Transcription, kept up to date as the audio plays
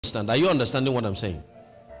Are you understanding what I'm saying?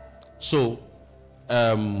 So,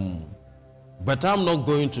 but I'm not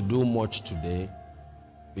going to do much today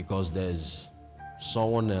because there's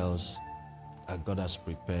someone else that God has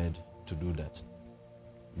prepared to do that.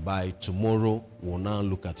 By tomorrow, we'll now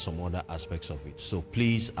look at some other aspects of it. So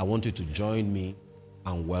please, I want you to join me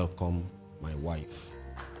and welcome my wife.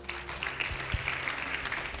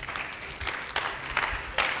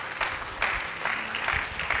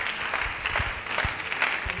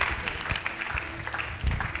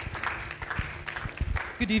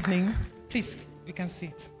 Good evening. Please, you can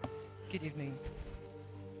sit. Good evening.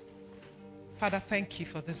 Father, thank you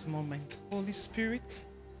for this moment. Holy Spirit,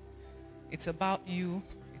 it's about you.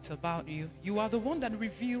 It's about you. You are the one that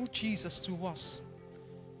revealed Jesus to us.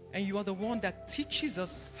 And you are the one that teaches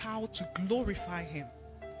us how to glorify him.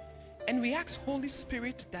 And we ask, Holy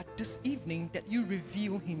Spirit, that this evening that you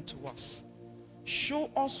reveal him to us.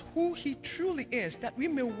 Show us who he truly is, that we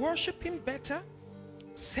may worship him better,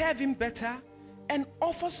 serve him better, and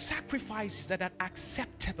offer sacrifices that are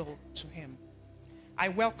acceptable to him. I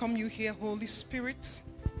welcome you here, Holy Spirit.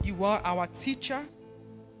 You are our teacher,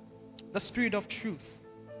 the Spirit of truth.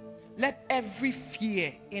 Let every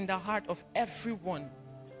fear in the heart of everyone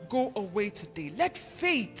go away today. Let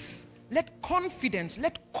faith, let confidence,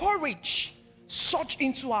 let courage surge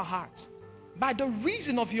into our hearts by the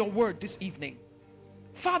reason of your word this evening.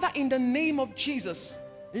 Father, in the name of Jesus,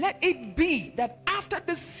 let it be that after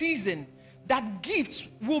this season, that gifts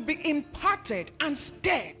will be imparted and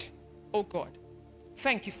stirred, oh God.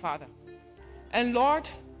 Thank you, Father. And Lord,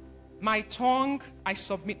 my tongue, I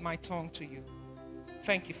submit my tongue to you.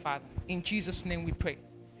 Thank you, Father. In Jesus' name we pray.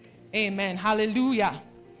 Amen. Hallelujah.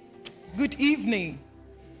 Good evening.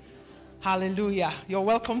 Hallelujah. You're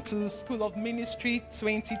welcome to School of Ministry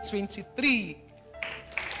 2023.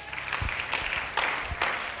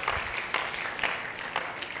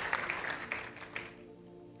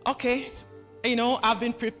 Okay, you know, I've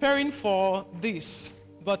been preparing for this,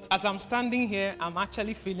 but as I'm standing here, I'm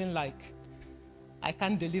actually feeling like I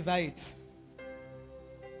can't deliver it.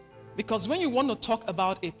 Because when you want to talk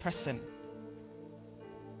about a person,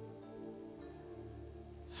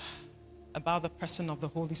 about the person of the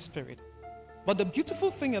Holy Spirit, but the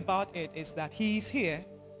beautiful thing about it is that he is here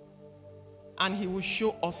and he will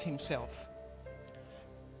show us himself.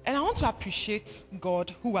 And I want to appreciate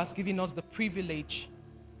God who has given us the privilege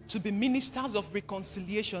to be ministers of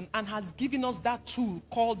reconciliation and has given us that tool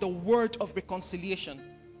called the word of reconciliation.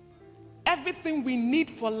 Everything we need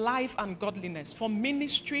for life and godliness, for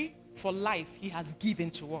ministry, for life, he has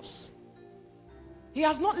given to us. He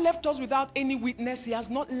has not left us without any witness. He has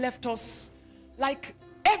not left us, like,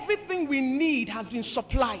 everything we need has been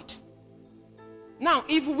supplied. Now,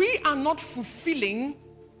 if we are not fulfilling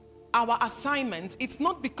our assignment, it's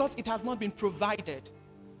not because it has not been provided,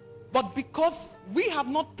 but because we have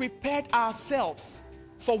not prepared ourselves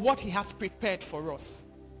for what he has prepared for us.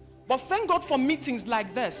 But thank God for meetings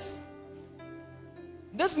like this.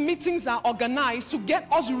 These meetings are organized to get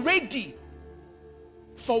us ready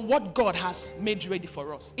for what God has made ready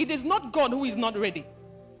for us. It is not God who is not ready.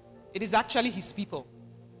 It is actually his people.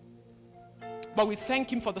 But we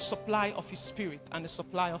thank him for the supply of his spirit and the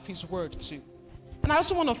supply of his word too. And I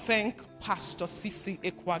also want to thank Pastor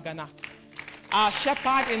Ekwuagana, our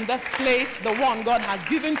shepherd in this place, the one God has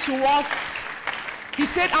given to us. He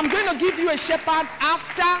said, I'm going to give you a shepherd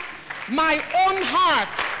after my own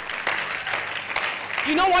heart.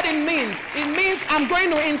 You know what it means? It means I'm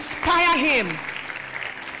going to inspire him.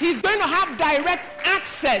 He's going to have direct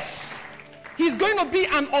access. He's going to be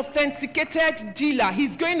an authenticated dealer.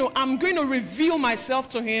 I'm going to reveal myself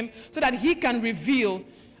to him so that he can reveal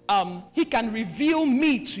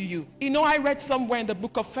me to you. You know, I read somewhere in the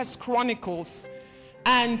book of 1 Chronicles,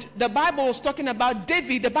 and the Bible was talking about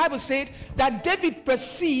David. The Bible said that David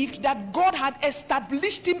perceived that God had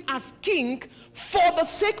established him as king for the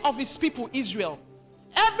sake of his people, Israel.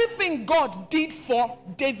 Everything God did for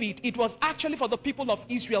David, it was actually for the people of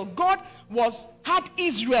Israel. God had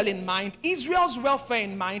Israel in mind, Israel's welfare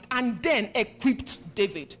in mind, and then equipped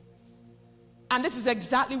David. And this is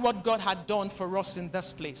exactly what God had done for us in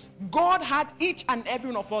this place. God had each and every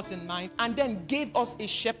one of us in mind and then gave us a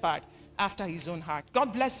shepherd after his own heart.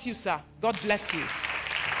 God bless you, sir. God bless you.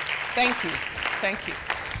 Thank you. Thank you.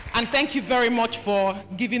 And thank you very much for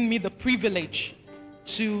giving me the privilege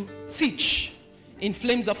to teach in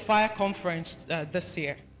Flames of Fire conference this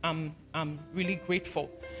year. I'm really grateful.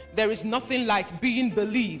 There is nothing like being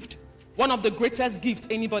believed. One of the greatest gifts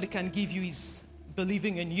anybody can give you is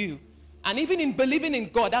believing in you. And even in believing in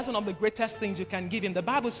God, that's one of the greatest things you can give him. The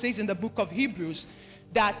Bible says in the book of Hebrews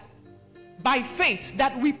that by faith,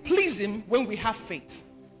 that we please him when we have faith.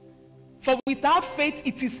 For without faith,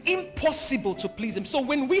 it is impossible to please him. So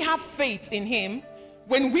when we have faith in him,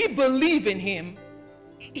 when we believe in him,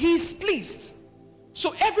 he is pleased.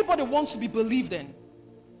 So everybody wants to be believed in.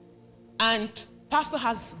 And Pastor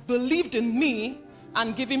has believed in me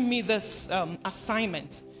and given me this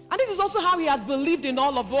assignment. And this is also how he has believed in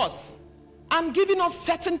all of us and giving us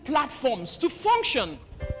certain platforms to function.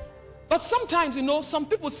 But sometimes, you know, some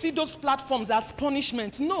people see those platforms as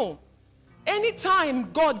punishment. No.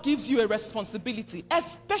 Anytime God gives you a responsibility,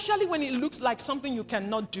 especially when it looks like something you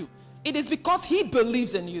cannot do, it is because he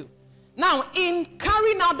believes in you. Now, in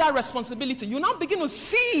carrying out that responsibility, you now begin to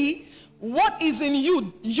see what is in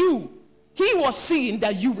you. He was seeing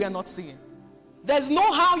that you were not seeing. There's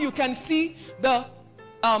no how you can see the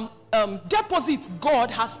deposit God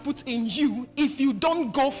has put in you if you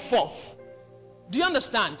don't go forth. Do you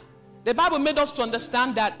understand? The Bible made us to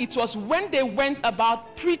understand that it was when they went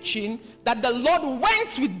about preaching that the Lord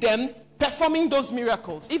went with them performing those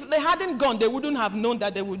miracles. If they hadn't gone, they wouldn't have known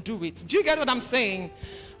that they would do it. Do you get what I'm saying?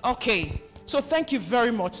 Okay. So thank you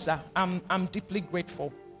very much, sir. I'm deeply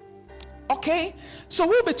grateful. Okay. So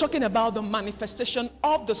we'll be talking about the manifestation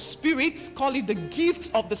of the Spirit. Call it the gifts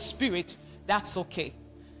of the Spirit. That's okay.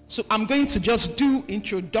 So I'm going to just do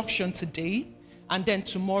introduction today. And then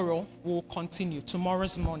tomorrow we'll continue.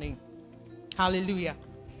 Tomorrow's morning. Hallelujah.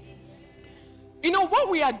 You know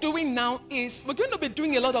what we are doing now is we're going to be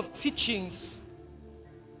doing a lot of teachings.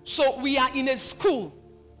 So we are in a school.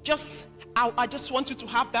 I just want you to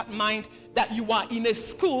have that mind that you are in a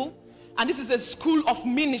school, and this is a school of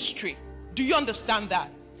ministry. Do you understand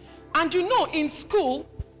that? And you know, in school,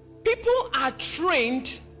 people are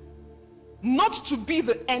trained not to be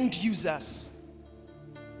the end users.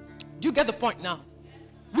 Do you get the point now?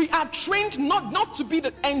 We are trained not to be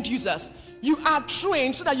the end users. You are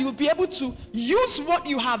trained so that you will be able to use what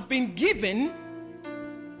you have been given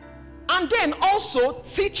and then also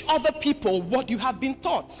teach other people what you have been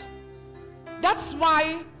taught. That's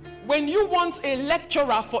why when you want a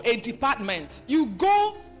lecturer for a department, you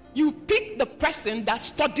pick the person that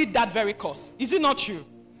studied that very course. Is it not true?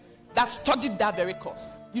 That studied that very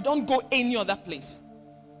course. You don't go any other place.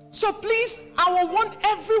 So please, I want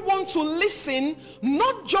everyone to listen,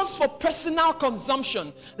 not just for personal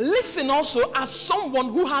consumption. Listen also as someone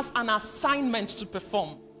who has an assignment to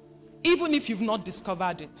perform, even if you've not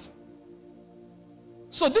discovered it.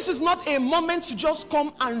 So this is not a moment to just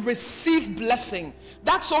come and receive blessing.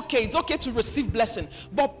 That's okay. It's okay to receive blessing.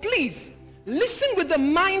 But please, listen with the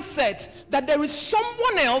mindset that there is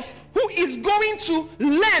someone else who is going to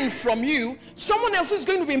learn from you. Someone else who is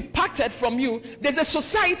going to be impacted from you. There's a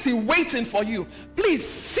society waiting for you. Please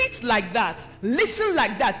sit like that. Listen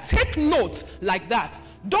like that. Take note like that.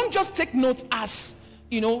 Don't just take note as,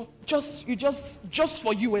 you know, just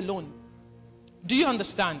for you alone. Do you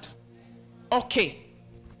understand? Okay.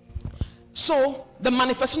 So the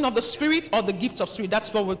manifestation of the Spirit or the gift of Spirit,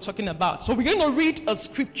 that's what we're talking about. So we're going to read a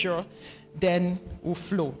scripture, then we'll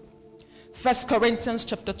flow. 1 Corinthians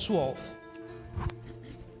chapter 12.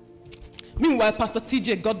 Meanwhile, Pastor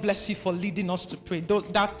TJ, God bless you for leading us to pray.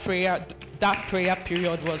 That prayer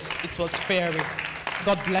period was fairy.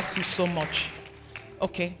 God bless you so much.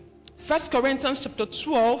 Okay. 1 Corinthians chapter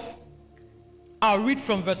 12. I'll read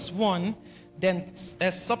from verse 1. Then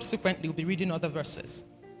subsequently we'll be reading other verses.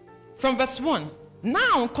 From verse 1.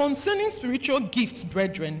 Now concerning spiritual gifts,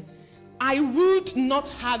 brethren, I would not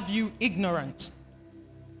have you ignorant.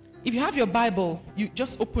 If you have your Bible, you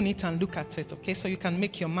just open it and look at it, okay? So you can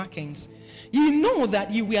make your markings. You know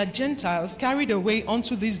that you were Gentiles carried away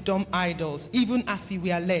unto these dumb idols, even as ye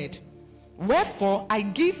were led. Wherefore I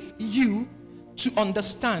give you to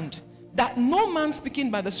understand that no man speaking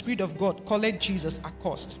by the Spirit of God calleth Jesus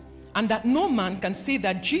accursed, and that no man can say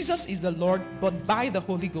that Jesus is the Lord but by the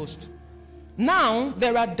Holy Ghost. Now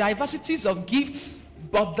there are diversities of gifts,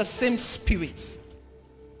 but the same Spirit.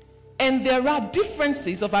 And there are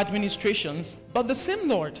differences of administrations, but the same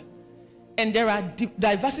Lord. And there are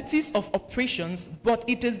diversities of operations, but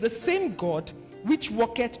it is the same God which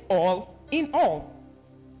worketh all in all.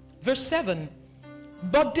 Verse 7.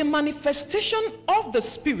 But the manifestation of the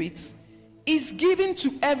Spirit is given to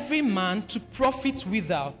every man to profit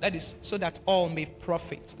withal. That is, so that all may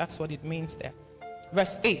profit. That's what it means there.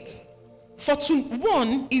 Verse 8. For to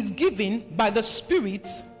one is given by the Spirit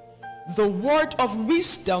the word of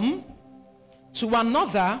wisdom, to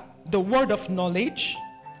another the word of knowledge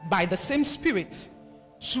by the same Spirit,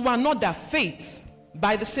 to another faith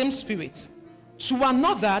by the same Spirit, to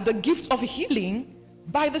another the gift of healing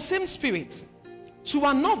by the same Spirit, to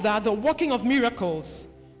another the working of miracles,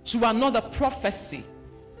 to another prophecy,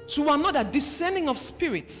 to another discerning of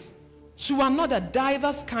spirits, to another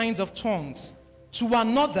diverse kinds of tongues, to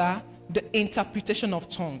another the interpretation of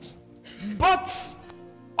tongues. But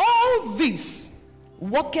all this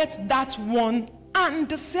worketh that one and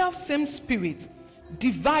the selfsame Spirit,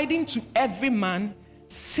 dividing to every man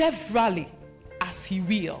severally as he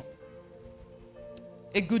will.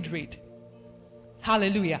 A good read.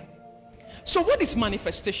 Hallelujah. So what is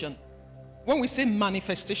manifestation? When we say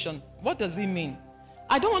manifestation, what does it mean?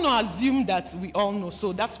 I don't want to assume that we all know,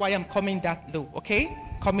 so that's why I'm coming that low, okay?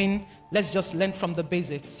 Let's just learn from the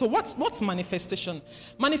basics. So what's manifestation?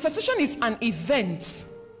 Manifestation is an event,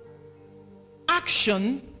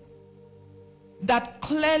 action that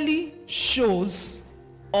clearly shows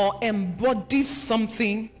or embodies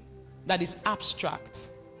something that is abstract.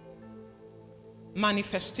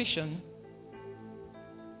 Manifestation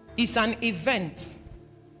is an event,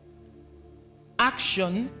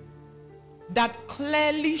 action that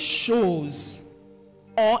clearly shows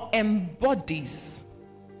or embodies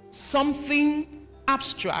something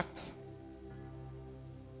abstract.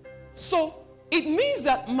 So it means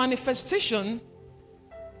that manifestation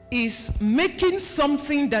is making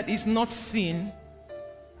something that is not seen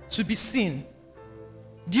to be seen.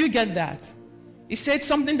 Do you get that? It said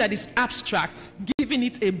something that is abstract, giving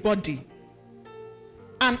it a body,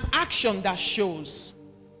 an action that shows,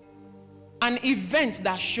 an event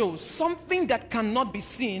that shows, something that cannot be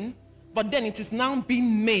seen, but then it is now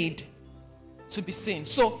being made to be seen.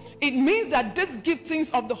 So it means that this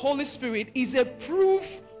giftings of the Holy Spirit is a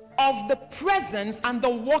proof of the presence and the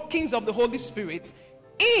workings of the Holy Spirit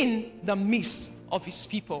in the midst of his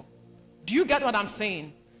people. Do you get what I'm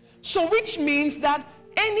saying? So which means that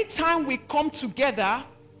anytime we come together,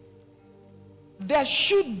 there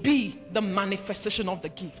should be the manifestation of the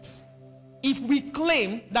gifts, if we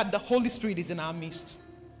claim that the Holy Spirit is in our midst.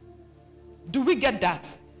 Do we get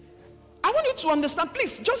that? I want you to understand,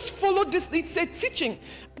 please just follow this. It's a teaching.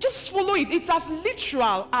 Just follow it. It's as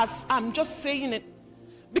literal as I'm just saying it.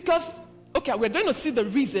 Because, okay, we're going to see the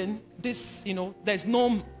reason this, there's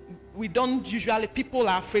no, we don't usually, people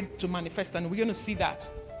are afraid to manifest, and we're going to see that.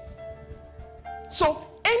 So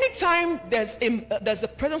anytime there's a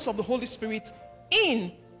presence of the Holy Spirit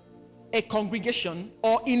in a congregation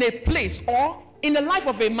or in a place or in the life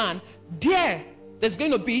of a man, there's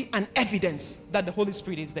going to be an evidence that the Holy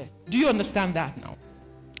Spirit is there. Do you understand that now?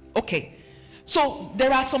 Okay. So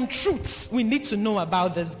there are some truths we need to know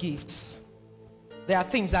about these gifts. There are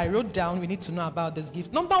things I wrote down we need to know about these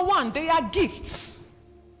gifts. Number one, they are gifts.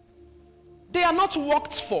 They are not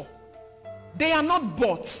worked for. They are not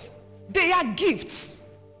bought. They are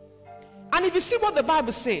gifts. And if you see what the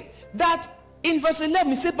Bible says, that in verse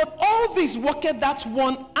 11, it said, but all this worketh that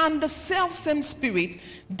one and the selfsame Spirit,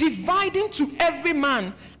 dividing to every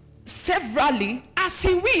man severally as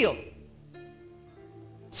he will.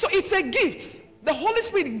 So it's a gift. The Holy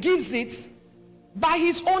Spirit gives it by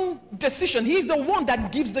his own decision. He is the one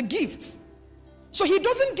that gives the gift. So he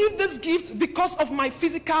doesn't give this gift because of my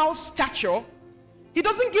physical stature. He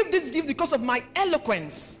doesn't give this gift because of my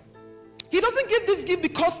eloquence. He doesn't give this gift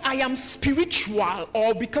because I am spiritual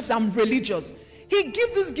or because I'm religious. He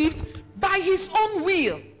gives this gift by his own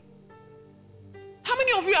will. How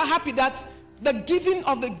many of you are happy that the giving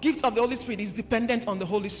of the gift of the Holy Spirit is dependent on the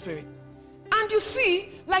Holy Spirit? And you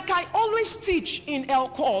see, like I always teach in El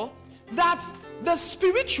Call, that the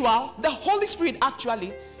spiritual, the Holy Spirit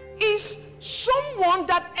actually, is someone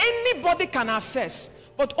that anybody can access,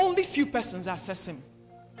 but only few persons access him.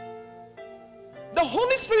 The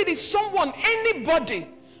Holy Spirit is someone, anybody.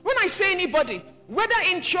 When I say anybody, whether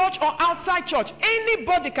in church or outside church,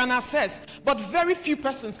 anybody can access, but very few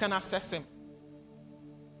persons can access him.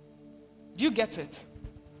 Do you get it?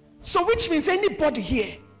 So which means anybody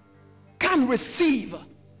here can receive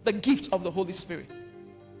the gift of the Holy Spirit.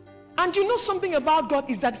 And you know something about God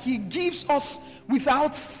is that he gives us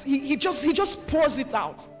without, he just pours it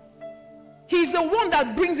out. He's the one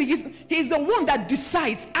that brings it. He's the one that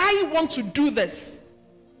decides, I want to do this.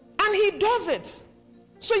 And he does it.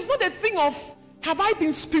 So it's not a thing of, have I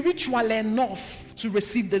been spiritual enough to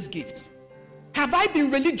receive this gift? Have I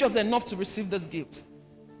been religious enough to receive this gift?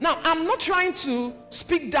 Now, I'm not trying to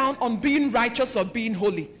speak down on being righteous or being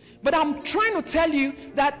holy. But I'm trying to tell you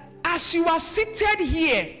that as you are seated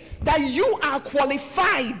here, that you are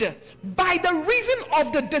qualified by the reason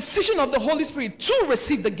of the decision of the Holy Spirit to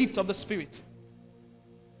receive the gift of the Spirit.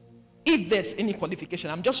 If there's any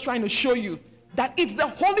qualification, I'm just trying to show you that it's the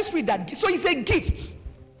Holy Spirit that gives. So it's a gift.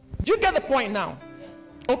 Do you get the point now?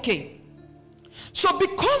 Okay. So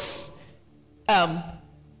because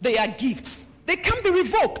they are gifts, they can be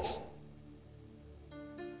revoked.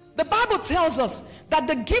 The Bible tells us that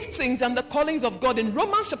the giftings and the callings of God, in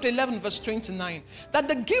Romans chapter 11 verse 29, that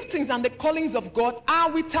the giftings and the callings of God are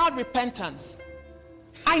without repentance.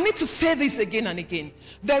 I need to say this again and again.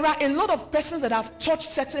 There are a lot of persons that have touched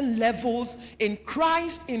certain levels in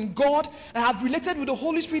Christ, in God, and have related with the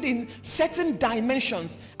Holy Spirit in certain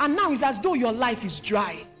dimensions. And now it's as though your life is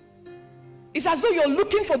dry. It's as though you're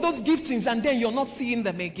looking for those giftings and then you're not seeing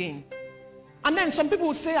them again. And then some people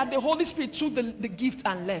will say that the Holy Spirit took the gift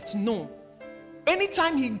and left. No.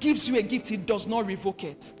 Anytime he gives you a gift, he does not revoke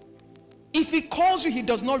it. If he calls you, he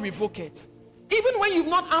does not revoke it. Even when you've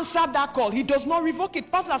not answered that call, he does not revoke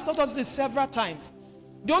it. Pastor has taught us this several times.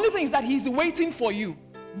 The only thing is that he's waiting for you.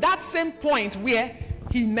 That same point where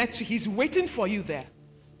he met you, he's waiting for you there.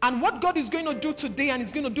 And what God is going to do today and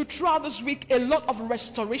is going to do throughout this week, a lot of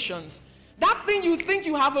restorations. That thing you think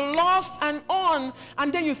you have lost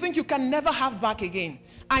and then you think you can never have back again.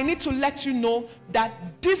 I need to let you know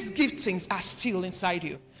that these giftings are still inside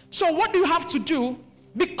you. So what do you have to do?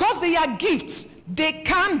 Because they are gifts, they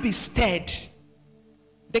can be stirred.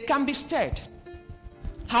 They can be stirred.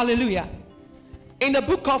 Hallelujah. In the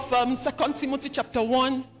book of 2 Timothy chapter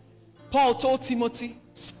 1, Paul told Timothy,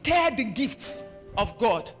 stir the gifts of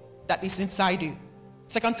God that is inside you.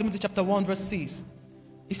 2 Timothy chapter 1 verse 6.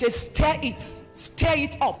 He says, stir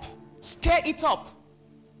it up, stir it up.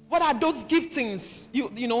 What are those giftings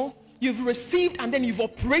you've received and then you've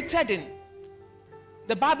operated in?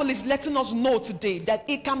 The Bible is letting us know today that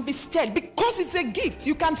it can be stirred. Because it's a gift,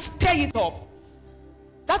 you can stir it up.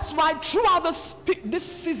 That's why throughout this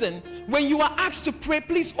season, when you are asked to pray,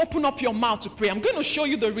 please open up your mouth to pray. I'm going to show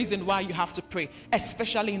you the reason why you have to pray,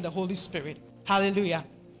 especially in the Holy Spirit. Hallelujah.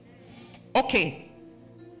 Okay.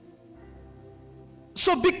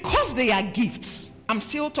 So because they are gifts, I'm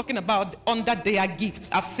still talking about under they are gifts.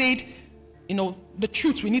 I've said, the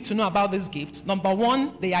truth we need to know about these gifts. Number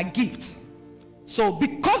one, they are gifts. So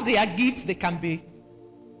because they are gifts, they can be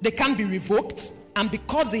revoked. And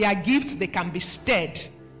because they are gifts, they can be stirred,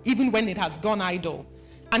 even when it has gone idle.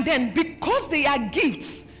 And then because they are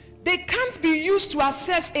gifts, they can't be used to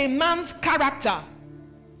assess a man's character.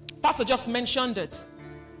 Pastor just mentioned it.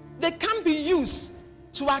 They can't be used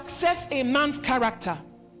to assess a man's character.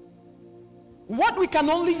 What we can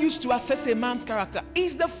only use to assess a man's character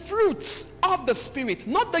is the fruits of the Spirit,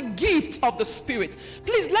 not the gifts of the Spirit.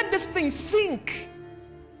 Please let this thing sink.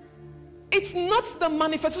 It's not the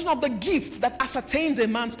manifestation of the gifts that ascertains a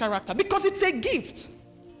man's character, because it's a gift.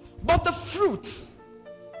 But the fruits.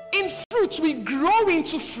 In fruits, we grow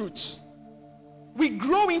into fruit. We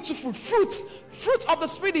grow into fruit. Fruit of the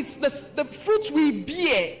Spirit is the fruit we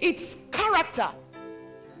bear. It's character.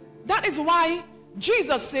 That is why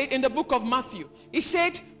Jesus said in the book of Matthew, he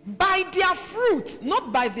said, by their fruits,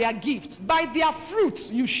 not by their gifts, by their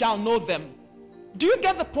fruits you shall know them. Do you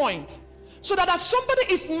get the point? So that as somebody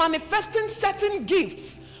is manifesting certain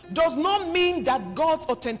gifts, does not mean that God's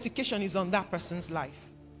authentication is on that person's life.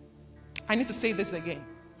 I need to say this again.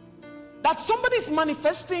 That somebody is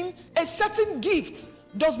manifesting a certain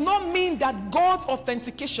gift does not mean that God's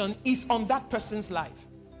authentication is on that person's life.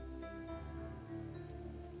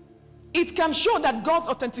 It can show that God's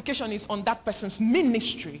authentication is on that person's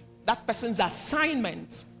ministry, that person's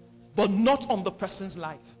assignment, but not on the person's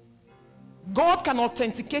life. God can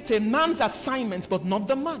authenticate a man's assignments, but not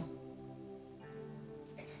the man.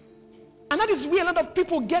 And that is where a lot of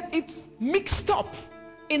people get it mixed up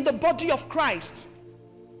in the body of Christ.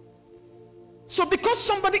 So because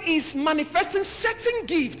somebody is manifesting certain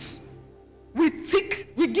gifts, we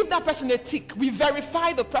give that person a tick, we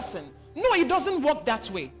verify the person. No, it doesn't work that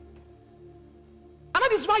way. And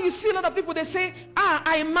that is why you see a lot of people, they say,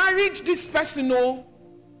 I married this person, no.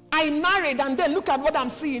 I married and then look at what I'm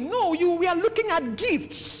seeing. No, we are looking at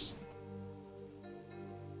gifts.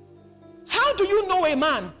 How do you know a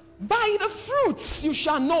man? By the fruits you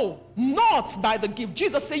shall know, not by the gift.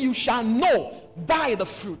 Jesus said you shall know by the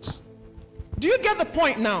fruit. Do you get the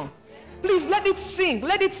point now? Please let it sink,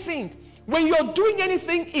 let it sink. When you're doing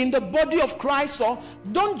anything in the body of Christ, or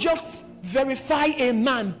don't just verify a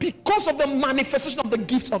man because of the manifestation of the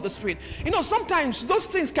gifts of the Spirit. Sometimes those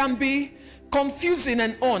things can be confusing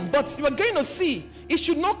and on, but you are going to see it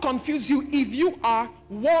should not confuse you if you are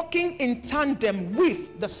walking in tandem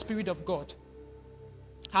with the Spirit of God.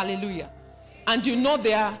 Hallelujah. And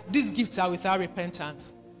these gifts are without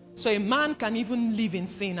repentance. So a man can even live in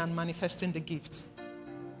sin and manifesting the gifts.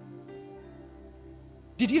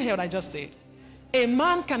 Did you hear what I just said? A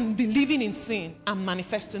man can be living in sin and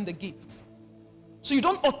manifesting the gifts. So you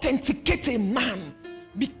don't authenticate a man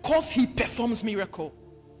because he performs miracle.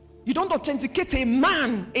 You don't authenticate a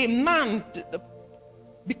man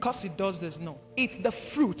because he does this. No. It's the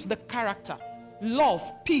fruit, the character. love,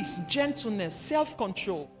 peace, gentleness,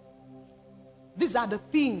 self-control. These are the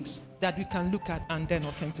things that we can look at and then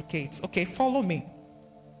authenticate. Okay, follow me.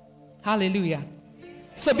 Hallelujah.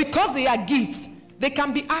 So because they are gifts, they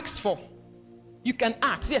can be asked for. You can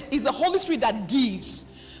ask. Yes, it's the Holy Spirit that gives.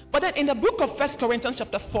 But then in the book of 1 Corinthians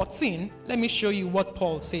chapter 14, let me show you what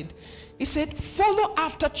Paul said. He said, follow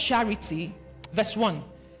after charity, verse 1,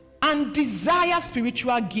 and desire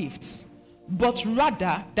spiritual gifts, but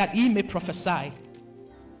rather that ye may prophesy.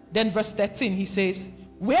 Then verse 13, he says,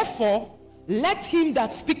 wherefore, let him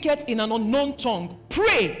that speaketh in an unknown tongue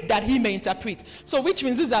pray that he may interpret. So which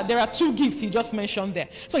means is that there are two gifts he just mentioned there.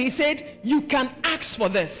 So he said, you can ask for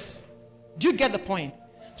this. Do you get the point?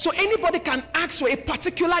 So anybody can ask for a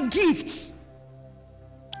particular gift.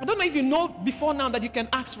 I don't know if you know before now that you can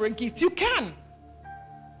ask for a gift. You can.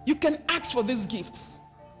 You can ask for these gifts.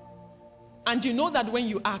 And you know that when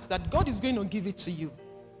you ask that God is going to give it to you.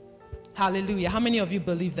 Hallelujah. How many of you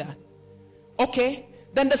believe that? Okay.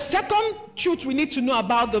 Then the second truth we need to know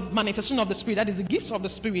about the manifestation of the Spirit, that is the gifts of the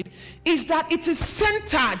Spirit, is that it is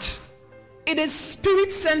centered. It is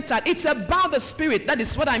Spirit-centered. It's about the Spirit. That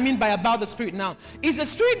is what I mean by about the Spirit now. It's the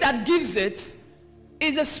Spirit that gives it.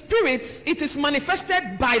 It's a Spirit. It is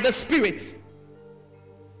manifested by the Spirit.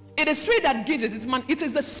 It is Spirit that gives it. It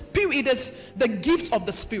is the Spirit. It is the gift of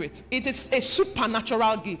the Spirit. It is a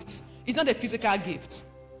supernatural gift. It's not a physical gift.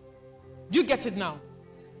 Do you get it now?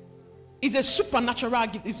 It's a supernatural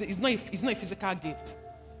gift. It's not a physical gift.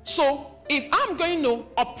 So if I'm going to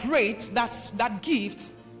operate that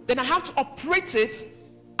gift, then I have to operate it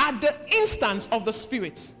at the instance of the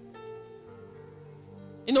Spirit.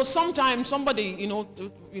 You know, sometimes somebody, you know,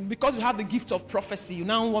 because you have the gift of prophecy, you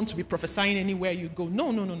now want to be prophesying anywhere you go.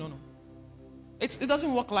 No. It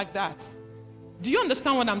doesn't work like that. Do you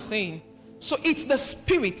understand what I'm saying? So it's the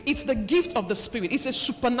Spirit. It's the gift of the Spirit. It's a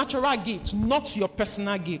supernatural gift, not your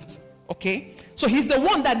personal gift. Okay? So he's the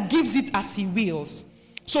one that gives it as he wills.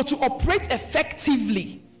 So to operate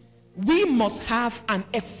effectively, we must have an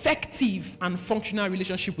effective and functional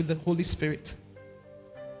relationship with the Holy Spirit.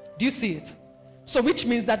 Do you see it? So which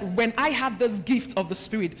means that when I have this gift of the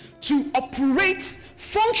Spirit to operate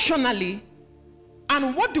functionally,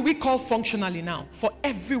 and what do we call functionally now? For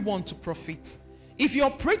everyone to profit. If you're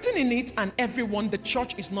operating in it and everyone, the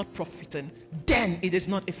church is not profiting, then it is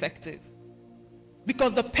not effective.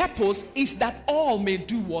 Because the purpose is that all may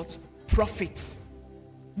do what? Profit.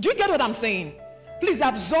 Do you get what I'm saying? Please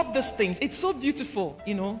absorb these things. It's so beautiful,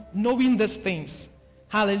 you know, knowing these things.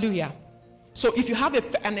 Hallelujah. So if you have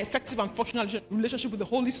an effective and functional relationship with the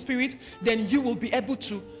Holy Spirit, then you will be able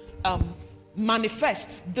to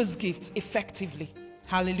manifest this gift effectively.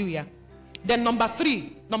 Hallelujah. Then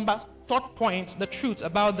third point, the truth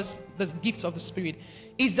about this gift of the Spirit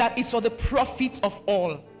is that it's for the profit of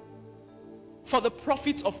all. For the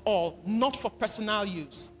profit of all, not for personal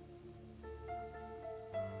use.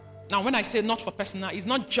 Now, when I say not for personal, it's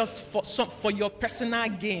not just for your personal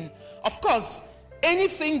gain. Of course,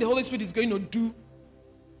 anything the Holy Spirit is going to do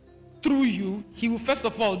through you, he will first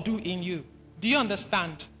of all do in you. Do you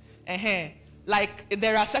understand? Like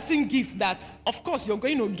there are certain gifts that, of course, you're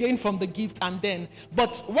going to gain from the gift and then.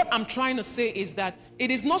 But what I'm trying to say is that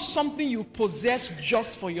it is not something you possess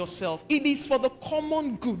just for yourself. It is for the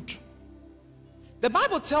common good. The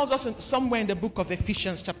Bible tells us somewhere in the book of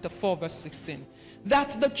Ephesians chapter 4 verse 16 that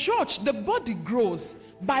the church, the body grows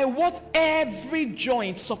by what every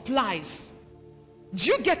joint supplies.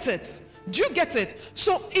 Do you get it? Do you get it?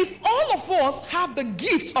 So if all of us have the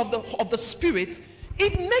gifts of the Spirit,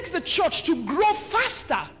 it makes the church to grow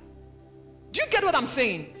faster. Do you get what I'm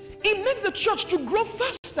saying? It makes the church to grow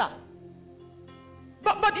faster.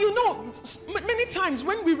 But you know, many times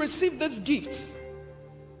when we receive these gifts,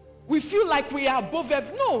 we feel like we are above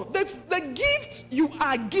everything. No, that's the gift you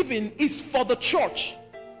are given is for the church.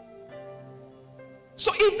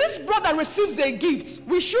 So if this brother receives a gift,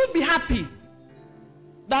 we should be happy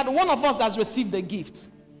that one of us has received a gift,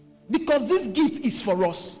 because this gift is for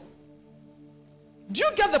us. Do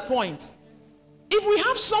you get the point? If we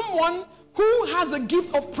have someone who has a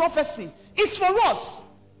gift of prophecy, it's for us.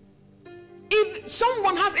 If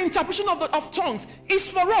someone has interpretation of tongues, it's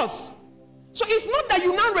for us. So it's not that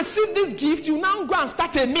you now receive this gift, you now go and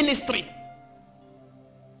start a ministry.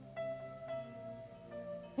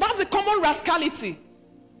 That's a common rascality.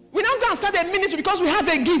 We now go and start a ministry because we have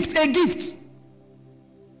a gift,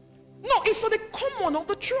 No, it's for the common of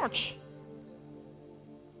the church.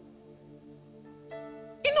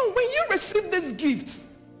 You know, when you receive this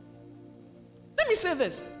gift, let me say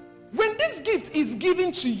this. When this gift is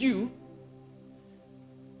given to you,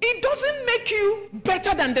 it doesn't make you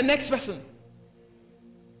better than the next person.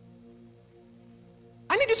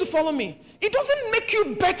 you to follow me. It doesn't make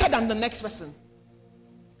you better than the next person.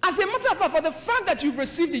 As a matter of fact, for the fact that you've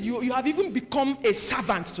received it, you have even become a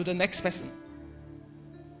servant to the next person.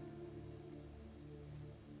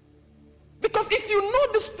 Because if you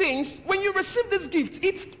know these things, when you receive this gift,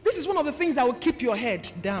 this is one of the things that will keep your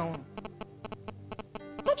head down.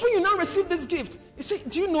 Not when you now receive this gift. You say,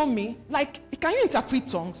 do you know me? Like, can you interpret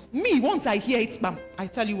tongues? Me, once I hear it, bam, I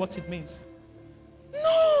tell you what it means.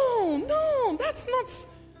 No, that's not.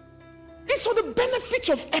 It's for the benefit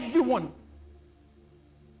of everyone.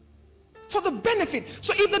 For the benefit.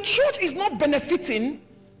 So if the church is not benefiting,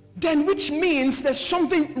 then which means there's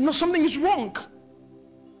something is wrong.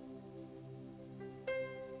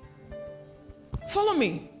 Follow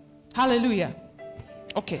me. Hallelujah.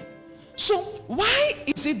 Okay. So why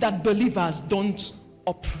is it that believers don't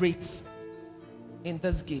operate in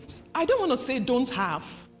these gifts? I don't want to say don't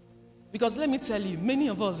have, because let me tell you, many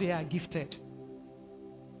of us here are gifted,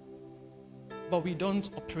 but we don't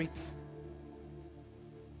operate.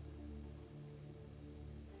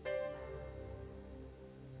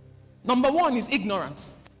 Number one is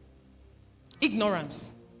ignorance.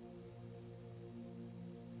 Ignorance.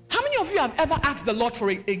 How many of you have ever asked the Lord for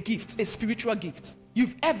a gift, a spiritual gift?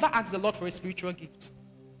 You've ever asked the Lord for a spiritual gift?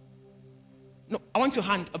 No, I want your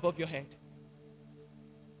hand above your head.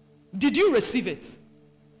 Did you receive it?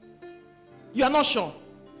 You are not sure.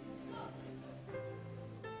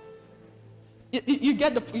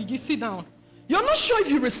 You sit down. You're not sure if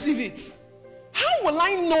you receive it. How will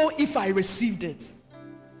I know if I received it?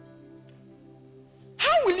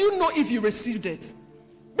 How will you know if you received it?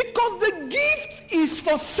 Because the gift is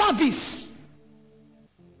for service.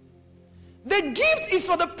 The gift is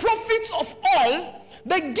for the profit of all.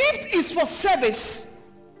 The gift is for service.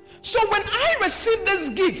 So when I receive this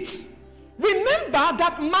gift, remember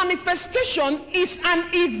that manifestation is an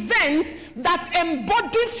event that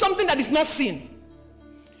embodies something that is not seen.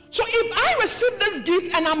 So if I receive this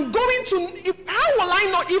gift and I'm going to, how will I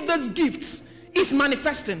know if this gift is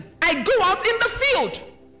manifesting? I go out in the field.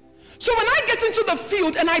 So when I get into the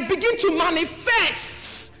field and I begin to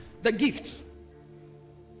manifest the gift,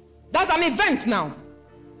 that's an event now.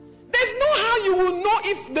 There's no how you will know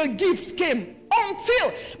if the gift came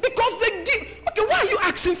until, because the gift, okay, why are you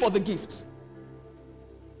asking for the gift?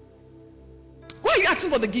 Why are you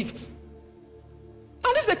asking for the gift?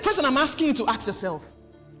 Now this is the question I'm asking you to ask yourself.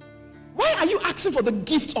 Why are you asking for the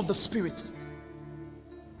gift of the Spirit?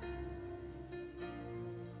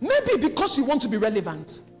 Maybe because you want to be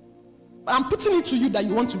relevant. But I'm putting it to you that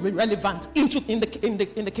you want to be relevant in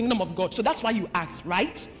the kingdom of God. So that's why you ask,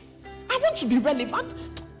 right? I want to be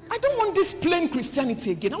relevant. I don't want this plain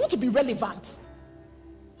Christianity again. I want to be relevant.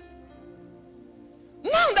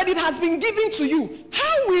 Now that it has been given to you,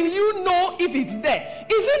 how will you know if it's there?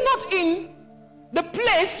 Is it not in the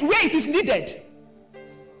place where it is needed?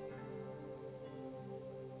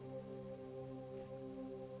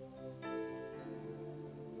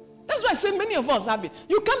 That's why I say many of us have it.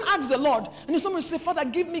 You can't ask the Lord and if someone say, Father,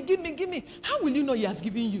 give me, give me, give me. How will you know He has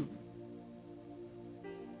given you?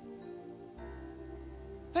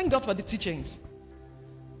 Thank God for the teachings.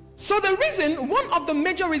 So the reason, one of the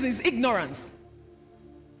major reasons is ignorance.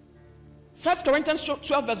 1 Corinthians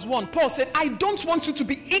 12 verse 1, Paul said, I don't want you to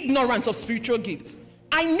be ignorant of spiritual gifts.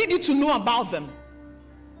 I need you to know about them.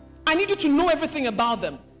 I need you to know everything about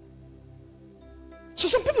them. So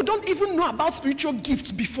some people don't even know about spiritual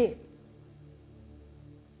gifts before.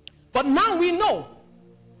 But now we know.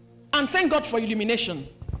 And thank God for illumination.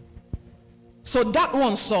 So that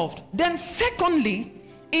one solved. Then secondly,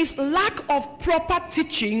 is lack of proper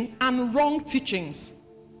teaching and wrong teachings.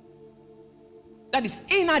 That is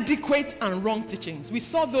inadequate and wrong teachings. We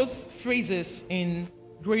saw those phrases in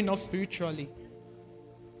growing up spiritually.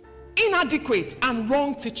 Inadequate and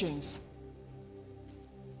wrong teachings.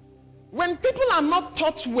 When people are not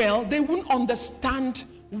taught well, they won't understand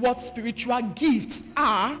what spiritual gifts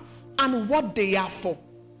are and what they are for.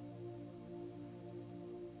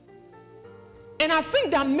 And I think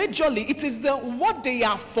that majorly it is the what they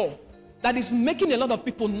are for that is making a lot of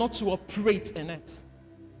people not to operate in it.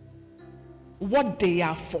 What they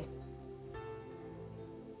are for.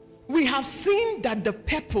 We have seen that the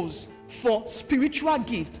purpose for spiritual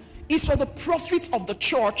gifts is for the profit of the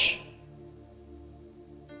church.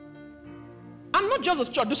 And not just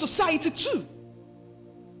the church, the society too.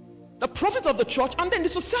 The profit of the church and then the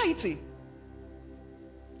society.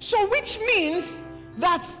 So which means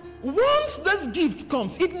that once this gift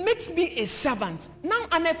comes, it makes me a servant. Now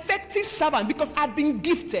an effective servant because I've been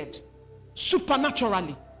gifted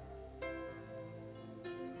supernaturally.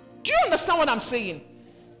 Do you understand what I'm saying?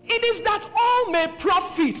 It is that all may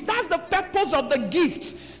profit. That's the purpose of the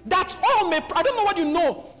gift. That all may, I don't know what you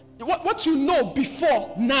know, what you know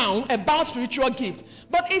before now about spiritual gift,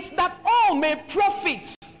 but it's that all may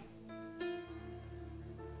profit.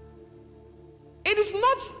 It is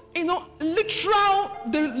not, literal,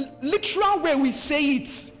 the literal way we say it.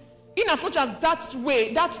 In as much as that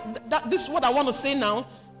way, this is what I want to say now,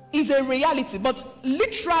 is a reality. But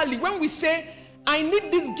literally, when we say, I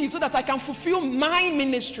need this gift so that I can fulfill my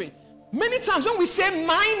ministry. Many times when we say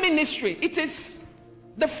my ministry, it is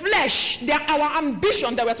the flesh, our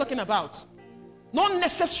ambition that we're talking about. Not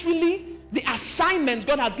necessarily the assignment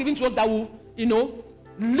God has given to us that will,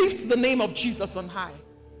 lift the name of Jesus on high.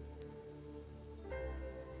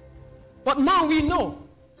 But now we know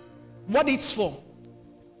what it's for.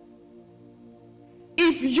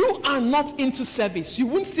 If you are not into service, you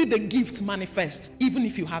won't see the gift manifest, even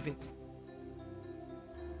if you have it.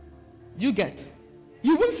 You get?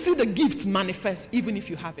 You won't see the gift manifest, even if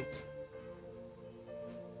you have it.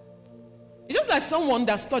 It's just like someone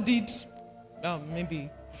that studied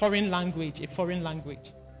maybe a foreign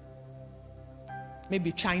language,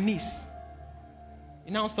 maybe Chinese.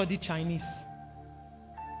 You now study Chinese,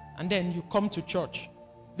 and then you come to church.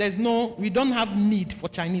 We don't have need for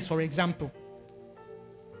Chinese, for example.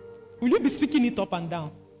 Will you be speaking it up and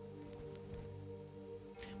down?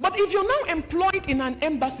 But if you're now employed in an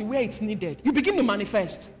embassy where it's needed, you begin to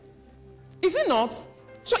manifest. Is it not?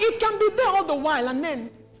 So it can be there all the while, and then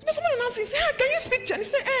someone else says, hey, can you speak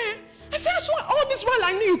Chinese? I say, I say, so all this while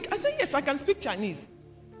I knew you. I say, yes, I can speak Chinese.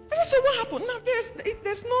 I say, so what happened? No,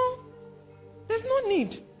 there's no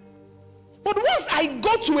need. But once I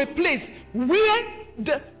go to a place where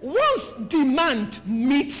once demand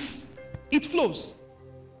meets, it flows.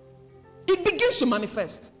 It begins to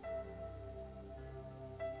manifest.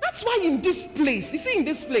 That's why in this place, you see, in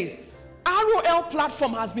this place, ROL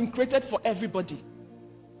platform has been created for everybody.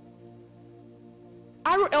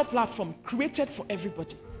 ROL platform created for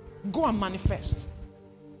everybody. Go and manifest.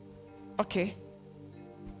 Okay.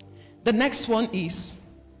 The next one is,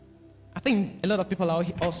 I think a lot of people are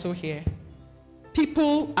also here.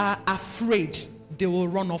 People are afraid they will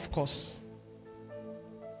run off course.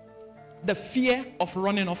 The fear of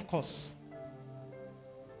running off course.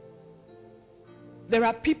 There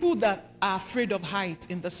are people that are afraid of height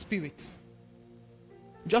in the spirit.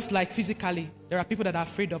 Just like physically, there are people that are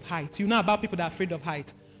afraid of height. You know about people that are afraid of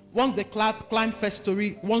height. Once they climb first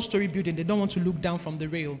story, one-story building, they don't want to look down from the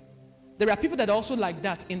rail. There are people that are also like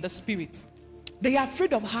that in the spirit. They are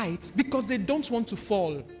afraid of heights because they don't want to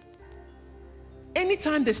fall.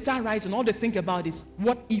 Anytime they start rising, all they think about is,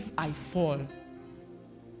 what if I fall?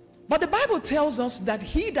 But the Bible tells us that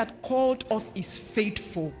he that called us is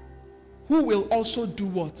faithful, who will also do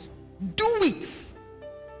what? Do it.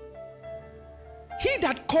 He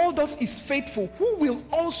that called us is faithful, who will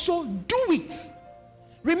also do it.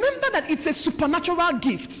 Remember that it's a supernatural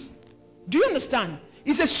gift. Do you understand?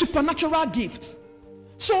 It's a supernatural gift.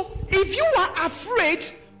 So if you are afraid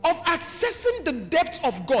of accessing the depth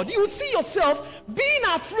of God, you will see yourself being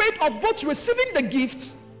afraid of both receiving the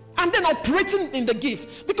gift and then operating in the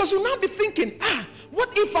gift. Because you'll now be thinking, what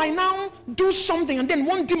if I now do something and then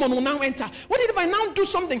one demon will now enter? What if I now do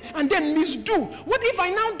something and then misdo? What if I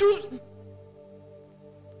now do?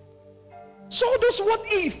 So those what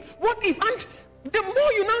if, and the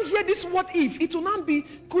more you now hear this what if, it will now be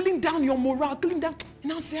cooling down your morale, cooling down. You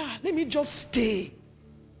now say, let me just stay.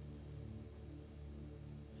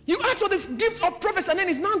 You ask for this gift of prophecy and then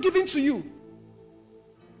it's now given to you.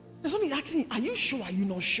 There's only asking, are you sure? Are you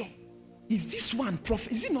not sure? Is this one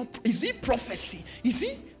prophet? Is it prophecy? Is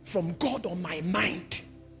it from God or my mind?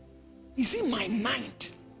 Is it my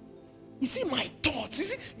mind? Is it my thoughts?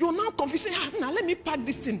 Is it you're now confusing? Now let me pack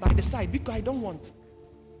this thing by the side because I don't want.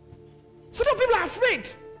 So many people are afraid.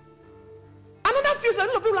 Another fear is a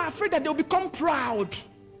lot of people are afraid that they'll become proud.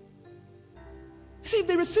 You see, if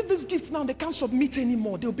they receive these gifts now, they can't submit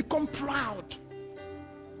anymore. They'll become proud.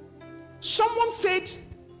 Someone said,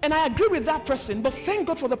 and I agree with that person, but thank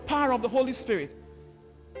God for the power of the Holy Spirit,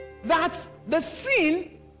 that the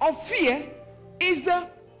sin of fear is the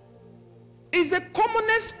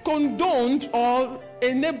commonest condoned or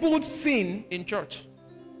enabled sin in church.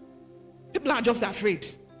 People are just afraid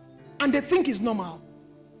and they think it's normal.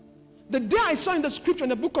 The day I saw in the scripture in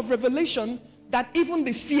the book of Revelation that even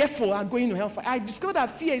the fearful are going to hellfire, I discovered that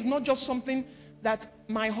fear is not just something that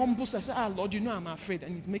my humble self says, Lord, you know I'm afraid,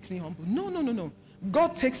 and it makes me humble. No.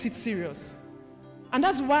 God takes it serious. And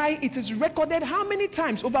that's why it is recorded how many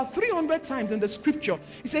times? Over 300 times in the scripture.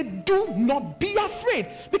 He said, do not be afraid,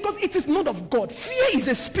 because it is not of God. Fear is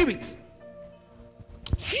a spirit.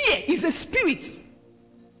 Fear is a spirit.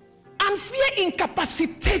 And fear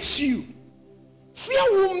incapacitates you. Fear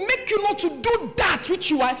will make you not to do that which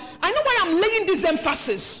you are. I know why I'm laying this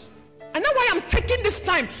emphasis. I know why I'm taking this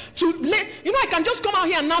time to lay. You know, I can just come out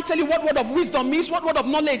here and now tell you what word of wisdom is, what word of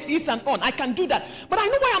knowledge is, and on. I can do that. But I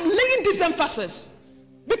know why I'm laying this emphasis.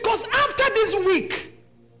 Because after this week,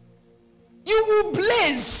 you will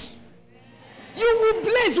blaze. You will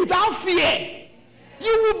blaze without fear.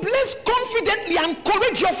 You will blaze confidently and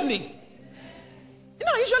courageously. You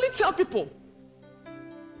know, I usually tell people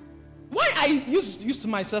why I use to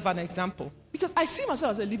myself an example. Because I see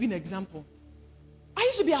myself as a living example. I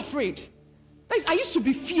used to be afraid. That is, I used to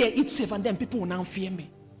be fear itself, and then people will now fear me.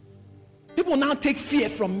 People will now take fear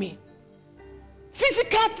from me.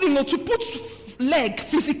 Physical thing, or to put leg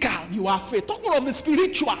physical, you are afraid. Talk more of the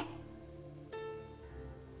spiritual.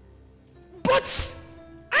 But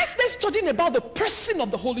I started studying about the person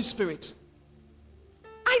of the Holy Spirit.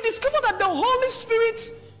 I discovered that the Holy Spirit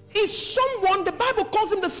is someone, the Bible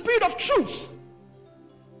calls him the Spirit of truth.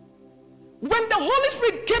 When the Holy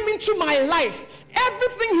Spirit came into my life,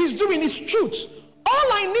 everything he's doing is truth.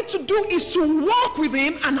 All I need to do is to walk with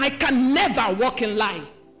him, and I can never walk in lie.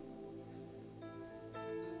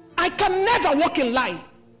 I can never walk in lie.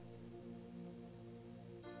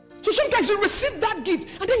 So sometimes you receive that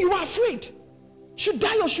gift and then you are afraid. Should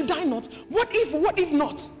I or should I not? What if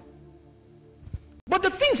not? But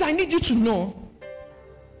the things I need you to know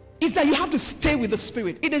is that you have to stay with the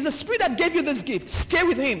Spirit. It is the Spirit that gave you this gift. Stay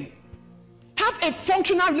with him. Have a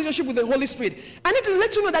functional relationship with the Holy Spirit. I need to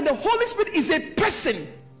let you know that the Holy Spirit is a person.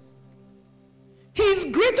 He is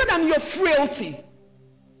greater than your frailty.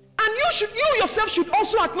 And you yourself should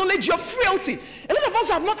also acknowledge your frailty. A lot of us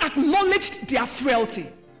have not acknowledged their frailty.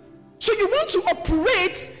 So you want to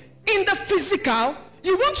operate in the physical.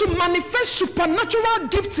 You want to manifest supernatural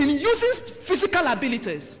gifting using physical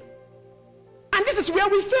abilities. And this is where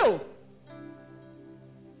we fail.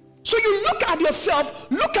 So you look at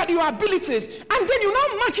yourself, look at your abilities, and then you now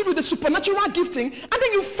match it with the supernatural gifting, and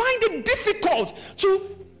then you find it difficult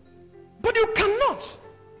but you cannot.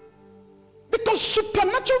 Because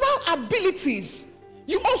supernatural abilities,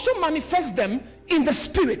 you also manifest them in the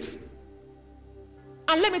Spirit.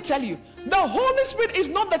 And let me tell you, the Holy Spirit is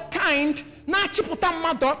not the kind, the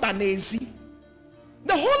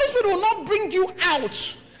Holy Spirit will not bring you out.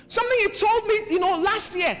 Something he told me,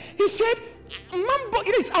 last year, he said, Mambo,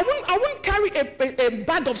 I won't carry a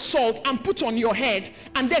bag of salt and put on your head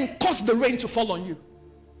and then cause the rain to fall on you.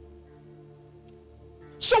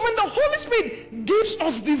 So when the Holy Spirit gives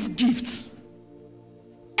us these gifts,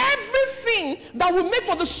 everything that will make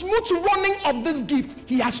for the smooth running of this gift,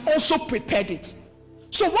 he has also prepared it.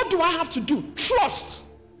 So what do I have to do? Trust.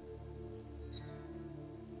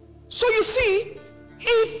 So you see,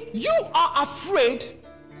 if you are afraid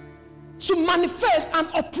to manifest and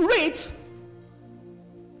operate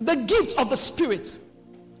the gifts of the Spirit,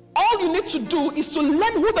 all you need to do is to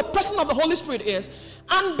learn who the person of the Holy Spirit is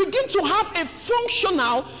and begin to have a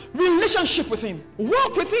functional relationship with him.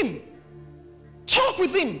 Walk with him. Talk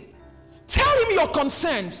with him. Tell him your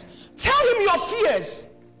concerns. Tell him your fears.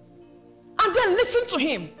 And then listen to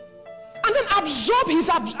him. And then absorb his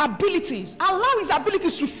abilities. Allow his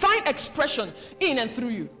abilities to find expression in and through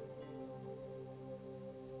you.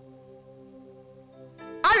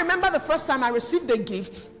 I remember the first time I received the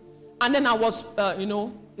gift, and then I was,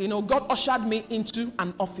 God ushered me into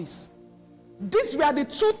an office. These were the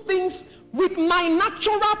two things with my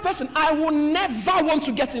natural person I will never want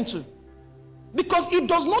to get into. Because it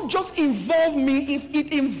does not just involve me,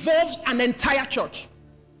 it involves an entire church.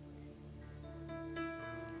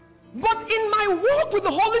 But in my walk with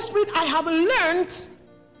the Holy Spirit, I have learned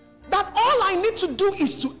that all I need to do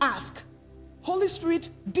is to ask, Holy Spirit,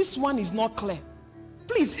 this one is not clear.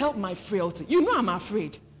 Please help my frailty. You know I'm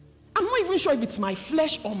afraid. I'm not even sure if it's my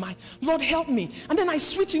flesh or my Lord, help me. And then I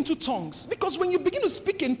switch into tongues. Because when you begin to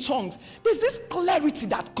speak in tongues, there's this clarity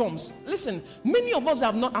that comes. Listen, many of us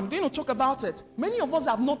have not, I'm going to talk about it. Many of us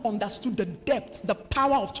have not understood the depth, the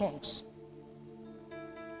power of tongues.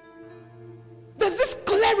 There's this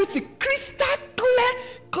clarity, crystal clear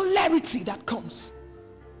clarity that comes.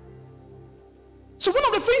 So one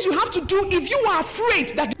of the things you have to do, if you are afraid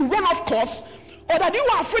that you run off course, or that you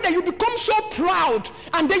are afraid that you become so proud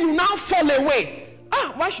and then you now fall away.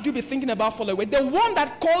 Why should you be thinking about fall away? The one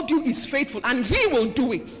that called you is faithful and he will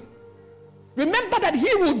do it. Remember that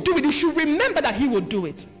he will do it. You should remember that he will do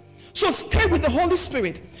it. So stay with the Holy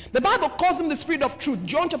Spirit. The Bible calls him the Spirit of truth.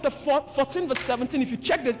 John chapter 14 verse 17. If you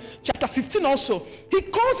check the chapter 15 also, he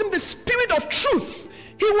calls him the Spirit of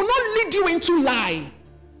truth. He will not lead you into lie.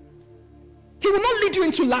 He will not lead you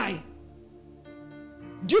into lie.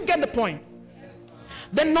 Do you get the point?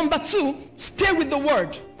 Then number 2, stay with the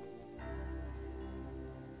word.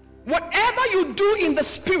 Whatever you do in the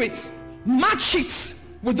spirit, match it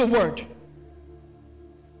with the word.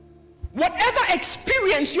 Whatever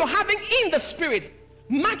experience you're having in the spirit,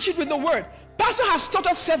 match it with the word. Pastor has taught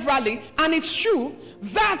us severally, and it's true,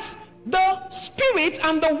 that the spirit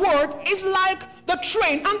and the word is like the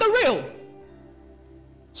train and the rail.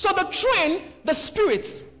 So the train, the spirit,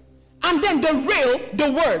 and then the rail,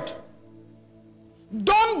 the word.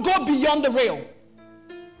 Don't go beyond the rail.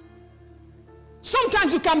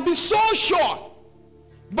 Sometimes you can be so sure,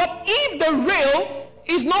 but if the rail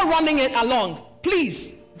is not running it along,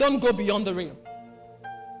 please don't go beyond the rail.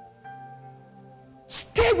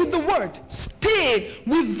 Stay with the word. Stay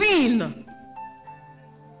within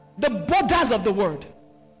the borders of the word.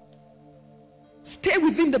 Stay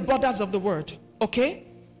within the borders of the word. Okay?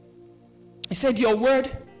 He said, your word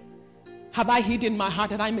have I hid in my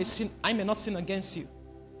heart, that I may not sin against you,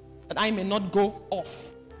 that I may not go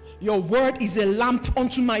off. Your word is a lamp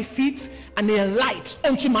unto my feet and a light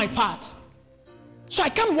unto my path. So I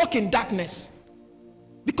can't walk in darkness,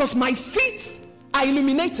 because my feet are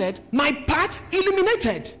illuminated, my path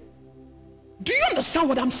illuminated. Do you understand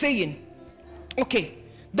what I'm saying? Okay.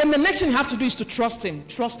 Then the next thing you have to do is to trust him.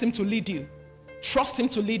 Trust him to lead you. Trust him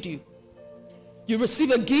to lead you. You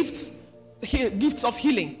receive a gift, gifts of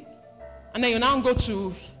healing. And then you now go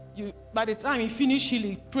to, by the time you finish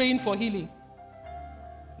healing, praying for healing,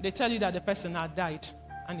 they tell you that the person had died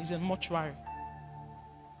and is in mortuary.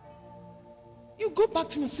 You go back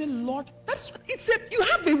to him and say, Lord, you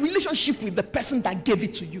have a relationship with the person that gave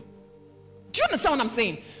it to you. Do you understand what I'm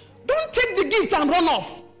saying? Don't take the gift and run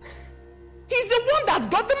off. He's the one that's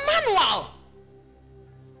got the manual.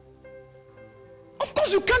 Of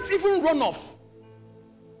course, you can't even run off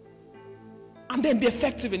and then be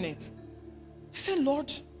effective in it. I say,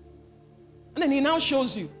 Lord, and then he now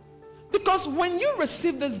shows you. Because when you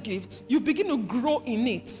receive this gift, you begin to grow in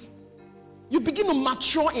it. You begin to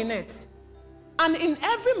mature in it. And in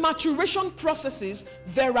every maturation processes,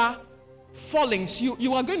 there are fallings.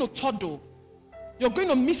 You are going to toddle. You're going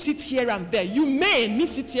to miss it here and there. You may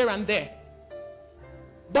miss it here and there.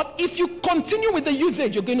 But if you continue with the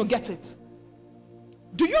usage, you're going to get it.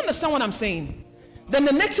 Do you understand what I'm saying? Then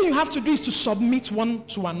the next thing you have to do is to submit one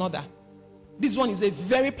to another. This one is a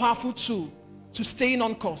very powerful tool to staying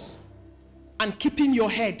on course and keeping your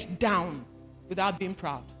head down without being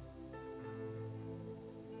proud.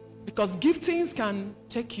 Because giftings can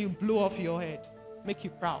take you, blow off your head, make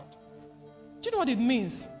you proud. Do you know what it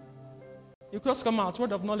means? You just come out,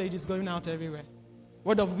 word of knowledge is going out everywhere.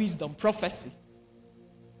 Word of wisdom, prophecy.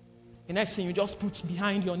 The next thing you just put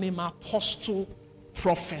behind your name, apostle,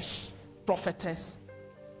 prophetess.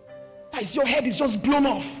 That is, your head is just blown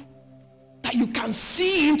off. That you can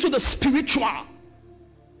see into the spiritual.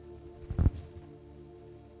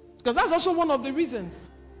 Because that's also one of the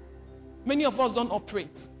reasons many of us don't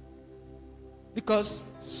operate.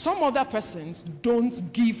 Because some other persons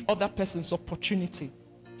don't give other persons opportunity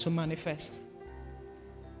to manifest.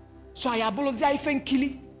 So I abolozi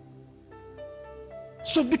ifenkili.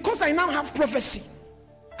 So because I now have prophecy,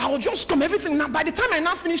 I will just come everything now. By the time I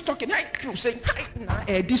now finish talking, hey, people say,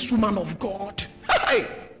 hey, this woman of God. Hey.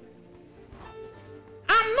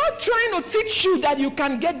 I'm not trying to teach you that you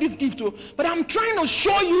can get this gift too, but I'm trying to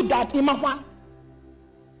show you that Imahwa.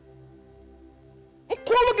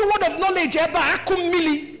 The word of knowledge,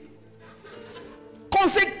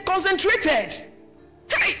 concentrated.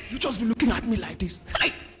 Hey, you just be looking at me like this.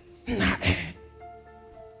 Hey.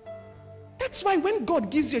 That's why when God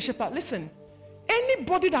gives you a shepherd, listen,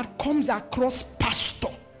 anybody that comes across pastor,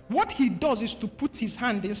 what he does is to put his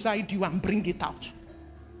hand inside you and bring it out.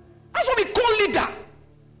 That's what we call leader.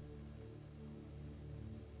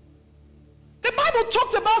 The Bible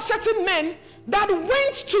talked about certain men that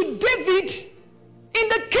went to David in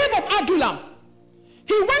the cave of Adullam.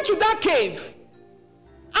 He went to that cave.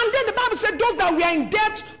 And then the Bible said those that were in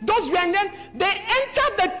debt, they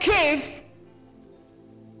entered the cave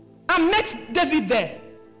and met David there.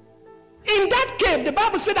 In that cave, the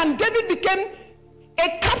Bible said, and David became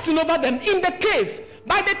a captain over them in the cave.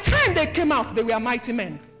 By the time they came out, they were mighty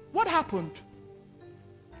men. What happened?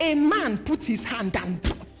 A man put his hand and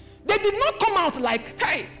they did not come out like,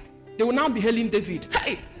 hey, they will now be hailing David.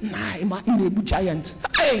 Hey, giant.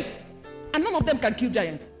 Hey, and none of them can kill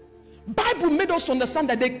giants. Bible made us understand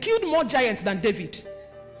that they killed more giants than David.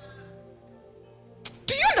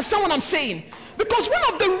 Do you understand what I'm saying? Because one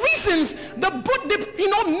of the reasons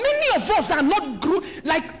many of us are not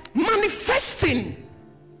manifesting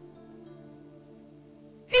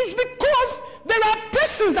is because there are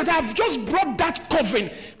persons that have just brought that covering,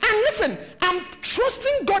 and And listen, I'm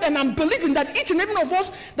trusting God and I'm believing that each and every one of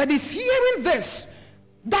us that is hearing this,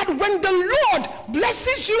 that when the Lord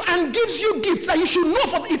blesses you and gives you gifts, that you should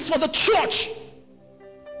know it's for the church.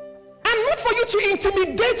 And not for you to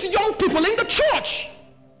intimidate young people in the church.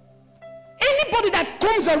 Anybody that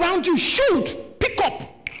comes around you should pick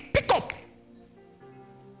up. Pick up.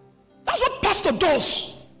 That's what pastor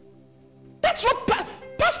does. That's what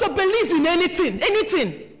pastor believes in.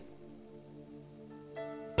 Anything.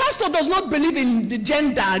 Pastor does not believe in the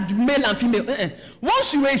gender, male and female.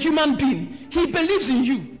 Once you are a human being, he believes in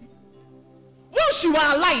you. Once you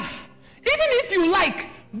are alive, even if you like,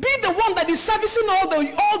 be the one that is servicing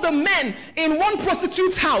all the men in one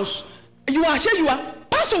prostitute's house,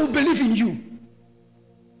 pastor will believe in you.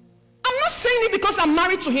 I'm not saying it because I'm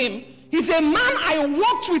married to him. He's a man I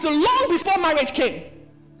worked with long before marriage came.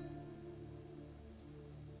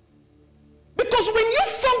 Because when you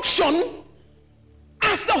function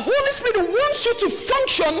as the Holy Spirit wants you to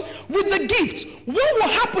function with the gift, what will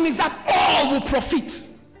happen is that all will profit.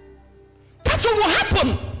 That's what will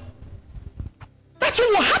happen. That's what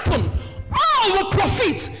will happen. All will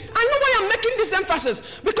profit. I know why I'm making this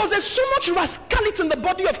emphasis, because there's so much rascality in the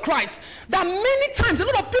body of Christ that many times a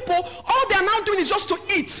lot of people, all they are now doing is just to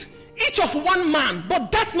eat of one man.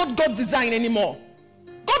 But that's not God's design anymore.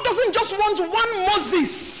 God doesn't just want one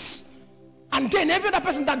Moses and then every other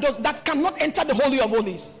person that cannot enter the Holy of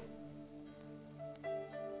Holies.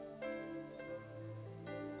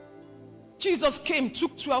 Jesus came,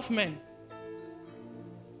 took 12 men.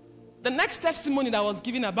 The next testimony that was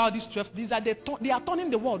given about these 12, they are turning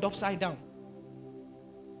the world upside down.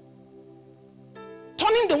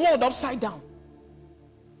 Turning the world upside down.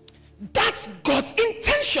 That's God's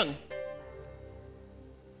intention.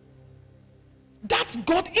 That's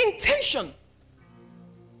God's intention.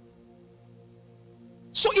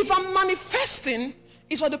 So if I'm manifesting,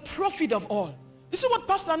 it's for the profit of all. This is what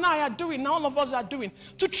Pastor and I are doing, now all of us are doing,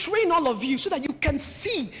 to train all of you so that you can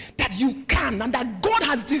see that you can and that God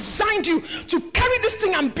has designed you to carry this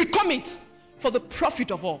thing and become it for the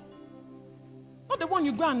profit of all. Not the one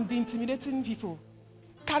you go and be intimidating people,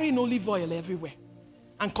 carrying olive oil everywhere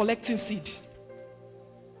and collecting seed.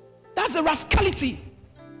 That's the rascality.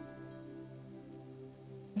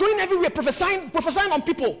 Going everywhere, prophesying on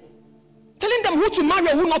people, telling them who to marry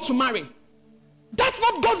or who not to marry. That's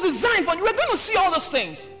not God's design for you. We're going to see all those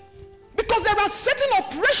things. Because there are certain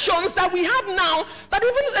operations that we have now that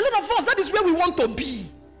even a lot of us, that is where we want to be.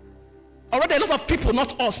 Already a lot of people,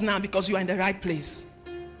 not us now, because you are in the right place.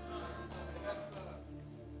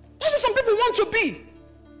 That's where some people want to be.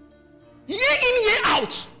 Year in, year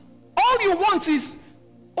out. All you want is,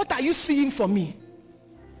 what are you seeing for me?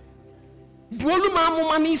 What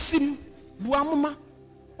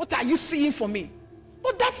are you seeing for me?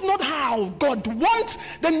 But that's not how God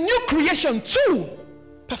wants the new creation to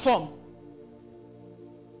perform.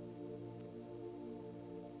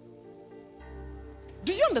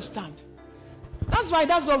 Do you understand? That's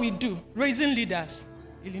what we do, raising leaders,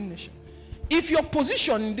 healing nation. If your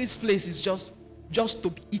position in this place is just to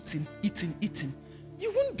be eating,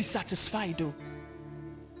 you won't be satisfied though.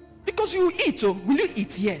 Because you eat, will you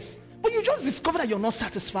eat? Yes. But you just discover that you're not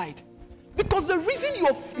satisfied. Because the reason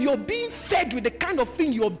you're being fed with the kind of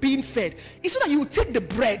thing you're being fed is so that you take the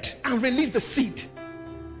bread and release the seed.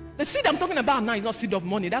 The seed I'm talking about now is not seed of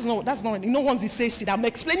money. That's not, once you say seed, I'm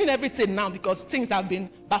explaining everything now because things have been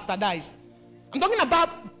bastardized. I'm talking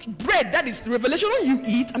about bread, that is revelation you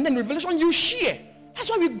eat and then revelation you share. That's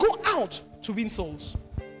why we go out to win souls.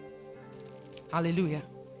 Hallelujah.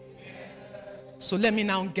 So let me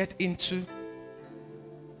now get into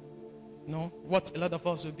what a lot of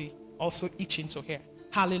us will be also itching to hear.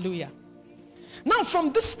 Hallelujah. Now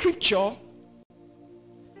from this scripture,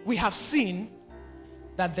 we have seen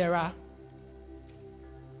that there are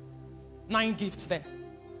 9 gifts there.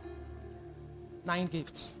 9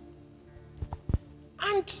 gifts.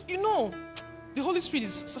 And the Holy Spirit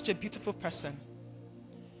is such a beautiful person.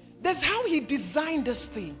 That's how he designed this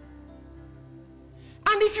thing.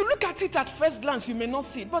 And if you look at it at first glance, you may not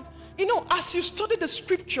see it. But as you study the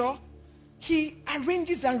scripture, he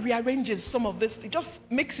arranges and rearranges some of this. It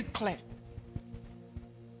just makes it clear.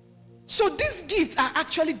 So these gifts are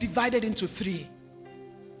actually divided into 3.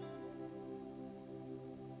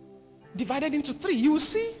 Divided into 3. You will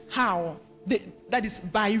see how that is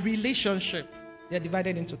by relationship. They are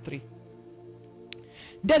divided into 3.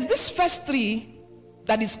 There's this first 3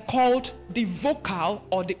 that is called the vocal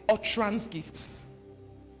or the utterance gifts.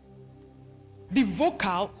 The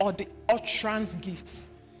vocal or the utterance gifts.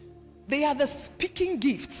 They are the speaking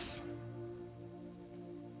gifts.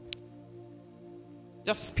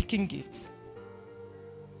 Just speaking gifts.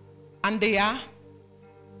 And they are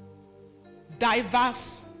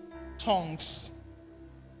diverse tongues.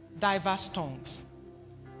 Diverse tongues.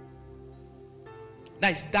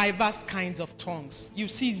 That is diverse kinds of tongues. You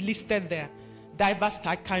see it listed there. Diverse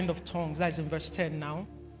kind of tongues. That is in verse 10 now.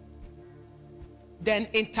 Then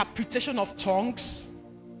interpretation of tongues.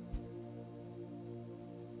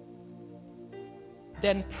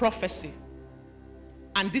 Then prophecy.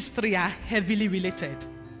 And these three are heavily related.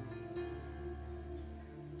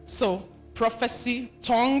 So, prophecy,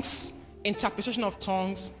 tongues, interpretation of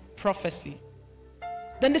tongues, prophecy.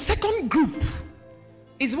 Then the second group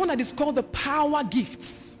is one that is called the power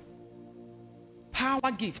gifts.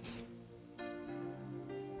 Power gifts.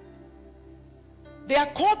 They are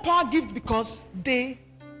called power gifts because they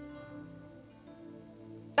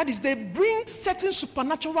bring certain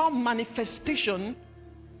supernatural manifestation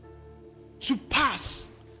to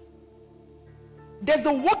pass. There's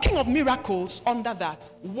the working of miracles under that.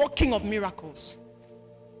 Working of miracles.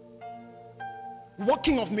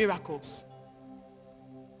 Working of miracles.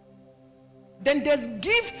 Then there's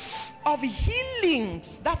gifts of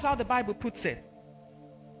healings. That's how the Bible puts it.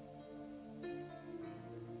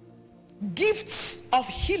 Gifts of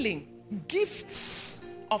healing.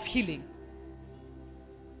 Gifts of healing.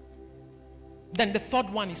 Then the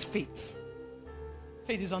third one is faith.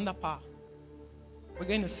 Faith is under power. We're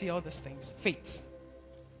going to see all these things. Faith.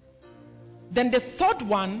 Then the third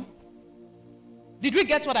one, did we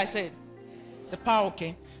get what I said? The power,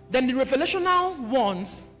 okay. Then the revelational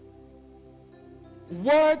ones,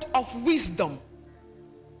 word of wisdom.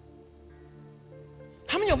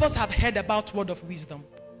 How many of us have heard about word of wisdom?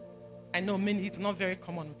 I know many, it's not very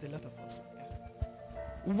common with a lot of us.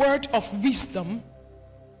 Yeah. Word of wisdom,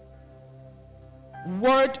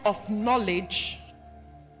 word of knowledge,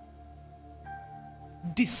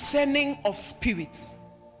 discerning of spirits.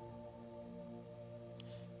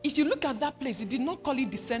 If you look at that place, it did not call it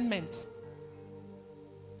discernment.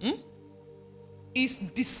 It's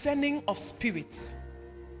discerning of spirits.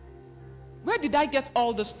 Where did I get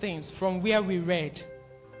all those things from? Where we read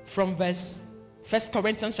from verse 1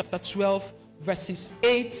 Corinthians chapter 12 verses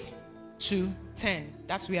 8 to 10.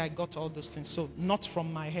 That's where I got all those things. So not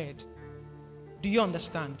from my head. Do you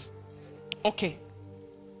understand? Okay.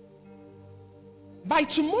 By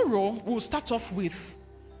tomorrow we'll start off with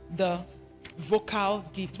the vocal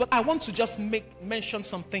gift, but I want to just mention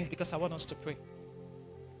some things because I want us to pray.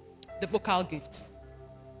 The vocal gifts.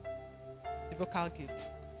 The vocal gifts.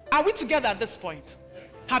 Are we together at this point?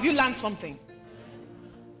 Have you learned something?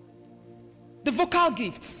 The vocal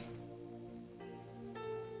gifts.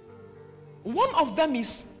 One of them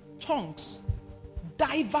is tongues.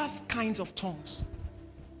 Diverse kinds of tongues.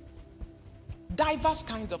 Diverse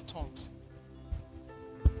kinds of tongues.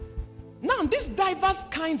 Now, these diverse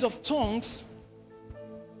kinds of tongues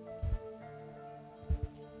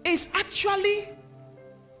is actually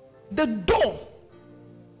the door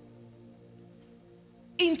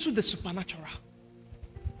into the supernatural.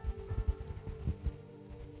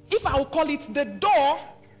 If I will call it the door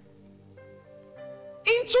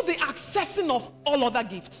into the accessing of all other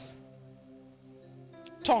gifts.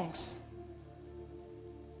 Tongues.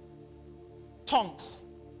 Tongues.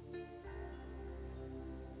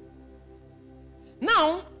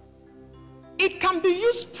 Now, it can be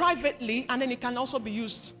used privately and then it can also be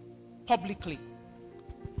used publicly.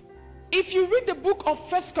 If you read the book of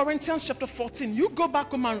 1 Corinthians chapter 14, you go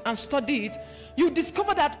back home and study it, you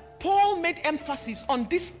discover that Paul made emphasis on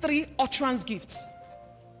these three utterance gifts.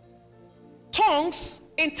 Tongues,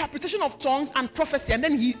 interpretation of tongues, and prophecy. And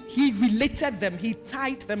then he related them, he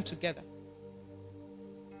tied them together.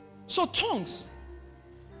 So tongues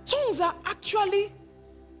are actually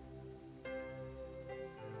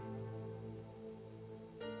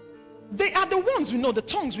they are the ones we know, the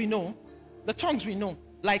tongues we know,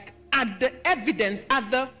 like at the evidence,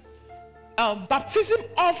 at the baptism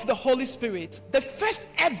of the Holy Spirit. The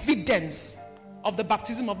first evidence of the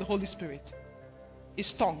baptism of the Holy Spirit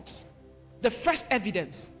is tongues. The first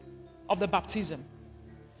evidence of the baptism.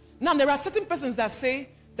 Now there are certain persons that say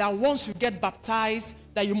that once you get baptized,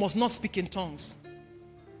 that you must not speak in tongues.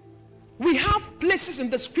 We have places in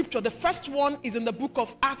the scripture. The first one is in the book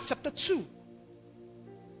of Acts chapter 2.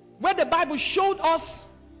 Where the Bible showed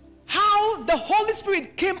us how the Holy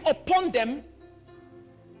Spirit came upon them,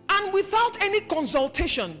 and without any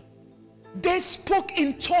consultation, they spoke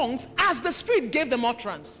in tongues as the Spirit gave them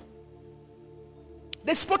utterance.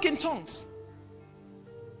 They spoke in tongues.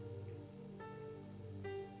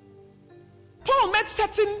 Paul met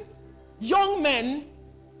certain young men,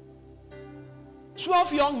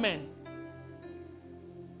 12 young men,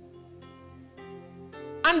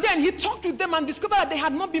 And then he talked with them and discovered that they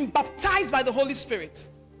had not been baptized by the Holy Spirit.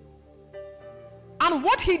 And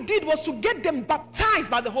what he did was to get them baptized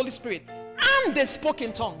by the Holy Spirit. And they spoke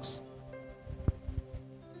in tongues.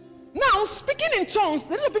 Now, speaking in tongues,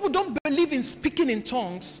 a lot of people don't believe in speaking in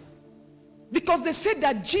tongues because they said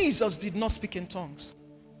that Jesus did not speak in tongues.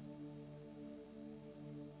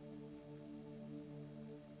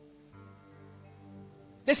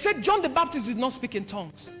 They said John the Baptist did not speak in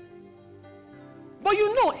tongues. But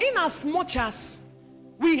you know, in as much as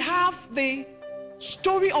we have the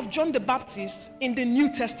story of John the Baptist in the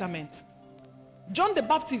New Testament, John the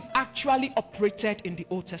Baptist actually operated in the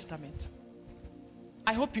Old Testament.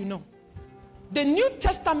 I hope you know. The New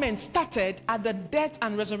Testament started at the death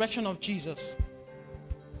and resurrection of Jesus.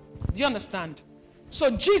 Do you understand?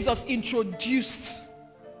 So Jesus introduced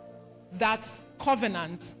that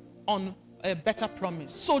covenant on a better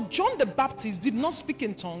promise. So John the Baptist did not speak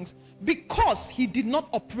in tongues because he did not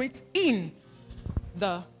operate in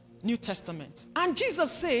the New Testament. And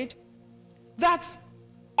Jesus said that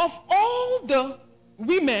of all the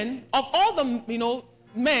women, of all the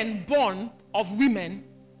men born of women,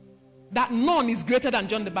 that none is greater than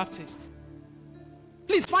John the Baptist.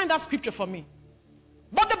 Please find that scripture for me.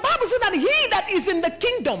 But the Bible says that he that is in the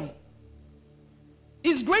kingdom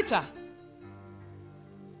is greater.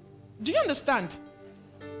 Do you understand?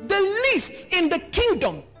 The least in the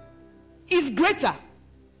kingdom is greater.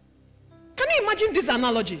 Can you imagine this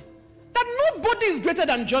analogy? That nobody is greater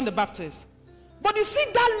than John the Baptist. But you see,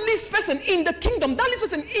 that least person in the kingdom, that least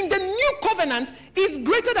person in the new covenant is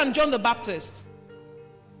greater than John the Baptist.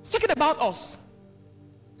 It's talking about us.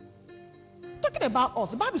 Talking about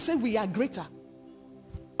us. The Bible says we are greater.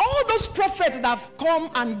 All those prophets that have come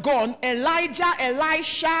and gone, Elijah,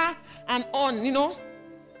 Elisha, and on,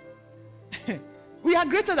 we are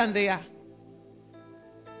greater than they are.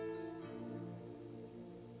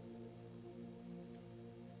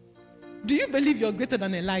 Do you believe you're greater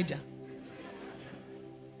than Elijah?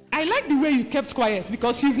 I like the way you kept quiet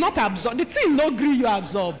because you've not absorbed. The thing no agree you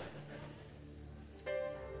absorb.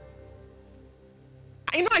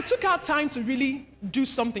 I took out time to really do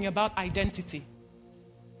something about identity.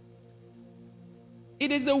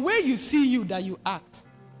 It is the way you see you that you act.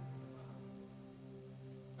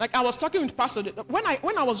 Like I was talking with Pastor, when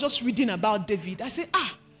I was just reading about David, I said,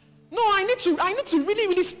 no, I need to really,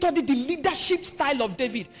 really study the leadership style of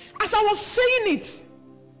David. As I was saying it,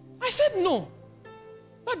 I said, no,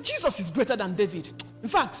 but Jesus is greater than David. In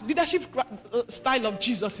fact, leadership style of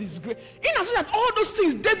Jesus is great. In as much as all those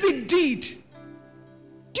things David did,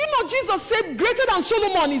 do you know Jesus said greater than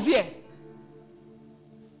Solomon is here?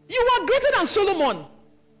 You are greater than Solomon.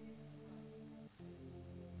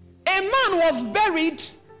 A man was buried,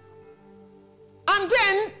 and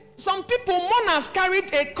then some people, mourners,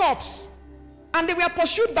 carried a corpse, and they were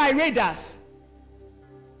pursued by raiders.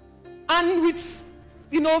 And with,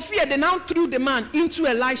 fear, they now threw the man into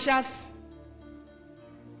Elisha's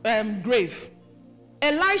grave.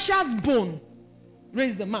 Elisha's bone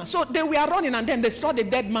raised the man. So they were running, and then they saw the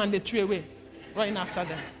dead man, they threw away, running after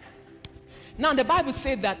them. Now the Bible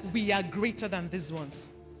said that we are greater than these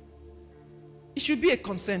ones. It should be a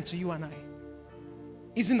concern to you and I.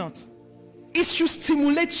 Is it not? It should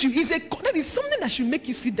stimulate you. That is something that should make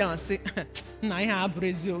you sit down and say, nah.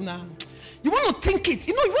 You want to think it.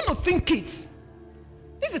 You want to think it.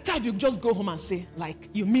 This is the type you just go home and say, like,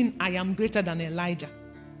 you mean I am greater than Elijah?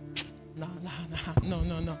 No.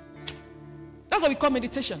 That's what we call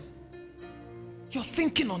meditation. You're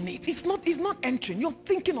thinking on it. It's not entering. You're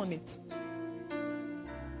thinking on it.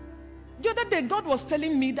 The other day, God was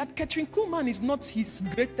telling me that Catherine Kuhlman is not his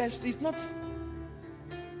greatest. He's not.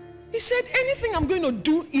 He said, anything I'm going to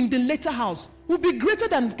do in the later house will be greater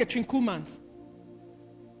than Catherine Kuhlman's.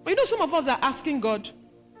 But some of us are asking God,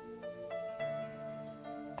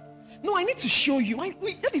 no, I need to show you.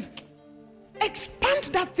 That is, expand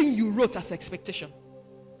that thing you wrote as expectation.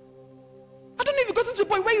 I don't know if you got to a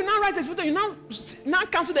point where you now write expectation, you now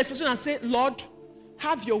cancel the expectation and say, Lord,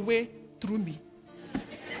 have your way through me.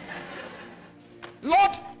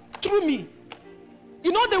 Lord, through me.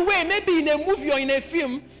 The way maybe in a movie or in a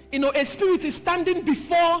film, a spirit is standing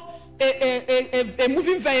before a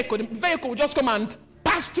moving vehicle. The vehicle will just come and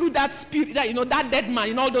pass through that spirit, that dead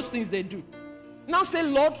man, all those things they do. Now say,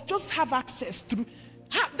 Lord, just have access through.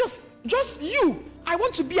 Just you. I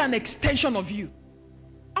want to be an extension of you.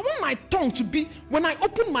 I want my tongue to be, when I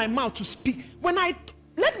open my mouth to speak, when I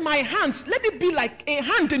let my hands, let it be like a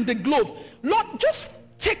hand in the glove. Lord,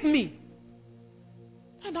 just take me.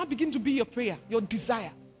 And that begin to be your prayer, your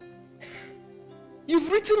desire.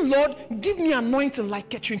 You've written, Lord, give me anointing like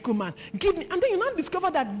Catherine Kuhlman. Give me, and then you now discover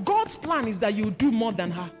that God's plan is that you do more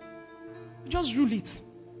than her. Just rule it.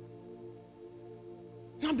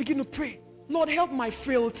 Now begin to pray. Lord, help my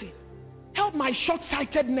frailty. Help my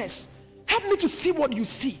short-sightedness. Help me to see what you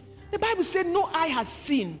see. The Bible said, no eye has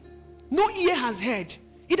seen, no ear has heard.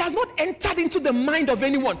 It has not entered into the mind of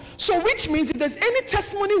anyone. So which means if there's any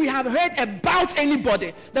testimony we have heard about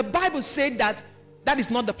anybody, the Bible said that that is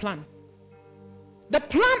not the plan. The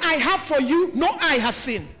plan I have for you, no eye has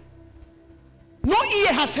seen, no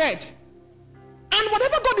ear has heard. And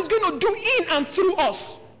whatever God is going to do in and through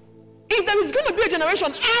us, if there is going to be a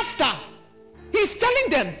generation after, He's telling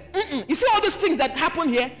them, you see all these things that happen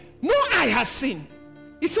here, no eye has seen.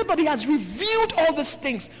 He said, but He has revealed all these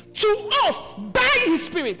things to us by His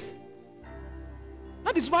Spirit.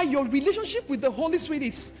 That is why your relationship with the Holy Spirit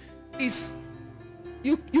is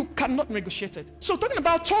you cannot negotiate it. So talking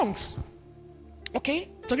about tongues.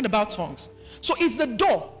 Okay? Talking about tongues. So it's the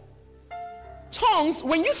door. Tongues,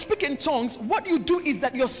 when you speak in tongues, what you do is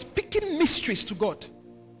that you're speaking mysteries to God.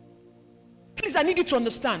 Please, I need you to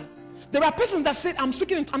understand. There are persons that say, I'm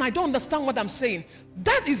speaking and I don't understand what I'm saying.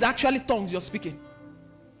 That is actually tongues you're speaking.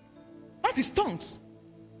 That is tongues.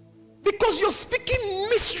 Because you're speaking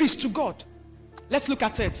mysteries to God. Let's look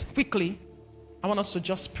at it quickly. I want us to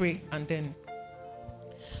just pray and then.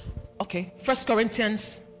 Okay, 1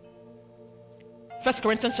 Corinthians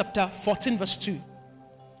chapter 14 verse 2.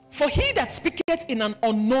 For he that speaketh in an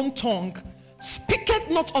unknown tongue speaketh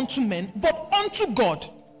not unto men, but unto God.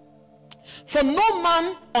 For no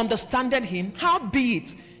man understandeth him,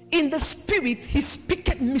 howbeit in the spirit he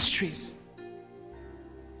speaketh mysteries.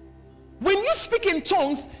 When you speak in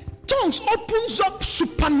tongues, tongues opens up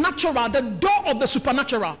supernatural, the door of the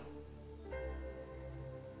supernatural.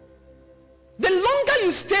 The longer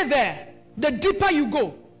you stay there, the deeper you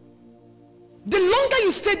go. The longer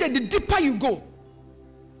you stay there, the deeper you go.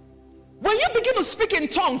 When you begin to speak in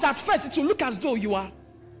tongues, at first it will look as though you are.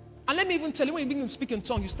 And let me even tell you, when you begin to speak in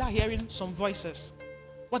tongues, you start hearing some voices.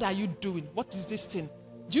 What are you doing? What is this thing?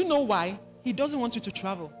 Do you know why? He doesn't want you to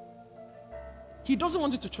travel. He doesn't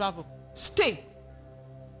want you to travel. Stay.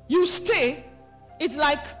 You stay. It's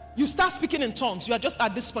like you start speaking in tongues. You are just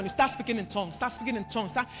at this point. You start speaking in tongues. Start speaking in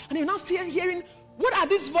tongues. And you're now hearing, what are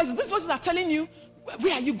these voices? These voices are telling you,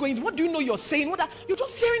 where are you going? What do you know you're saying? You're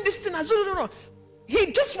just hearing this thing. No.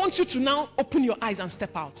 He just wants you to now open your eyes and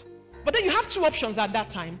step out. But then you have two options at that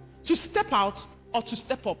time. To step out or to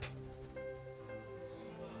step up.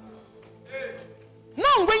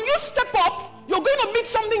 Now, when you step up, you're going to meet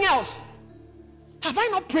something else. Have I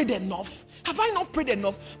not prayed enough? Have I not prayed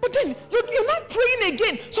enough? But then you're not praying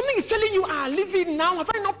again. Something is telling you, leave it now.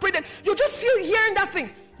 Have I not prayed? You're just still hearing that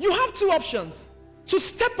thing. You have two options. To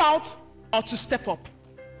step out or to step up.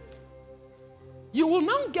 You will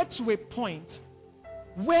now get to a point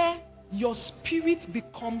where your spirit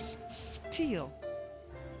becomes still.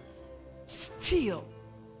 Still.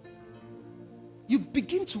 You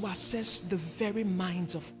begin to assess the very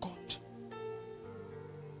minds of God.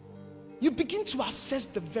 You begin to assess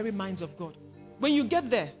the very minds of God. When you get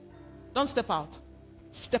there, don't step out.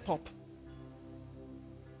 Step up.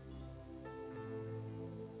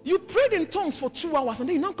 You prayed in tongues for 2 hours and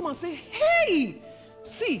then you now come and say, hey,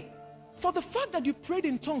 see, for the fact that you prayed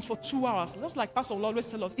in tongues for 2 hours, just like Pastor will always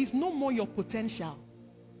tell us, it's no more your potential.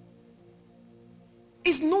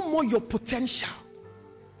 It's no more your potential.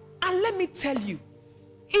 And let me tell you,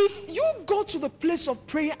 if you go to the place of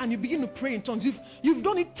prayer and you begin to pray in tongues, you've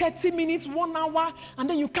done it 30 minutes, 1 hour, and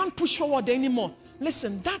then you can't push forward anymore.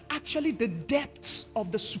 Listen, that's actually the depths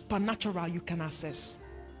of the supernatural you can access.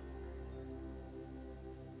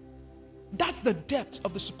 That's the depth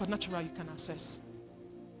of the supernatural you can access.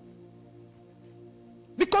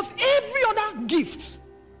 Because every other gift,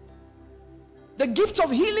 the gift of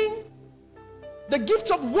healing, the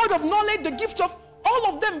gift of word of knowledge, the gift of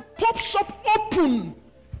all of them pops up open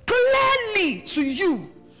clearly to you.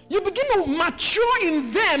 You begin to mature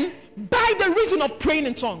in them by the reason of praying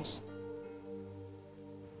in tongues.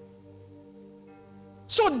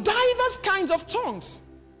 So diverse kinds of tongues.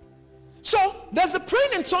 So there's the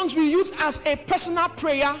praying in tongues we use as a personal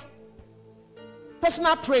prayer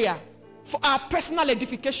for our personal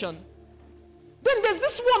edification. Then there's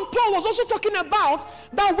this one Paul was also talking about,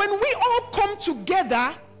 that when we all come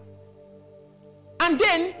together and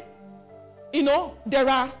then, there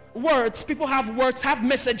are words, people have words, have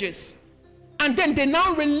messages, and then they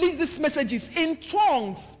now release these messages in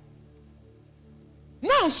tongues.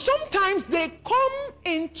 Now, sometimes they come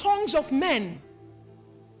in tongues of men,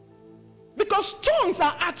 because tongues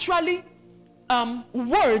are actually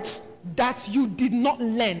words that you did not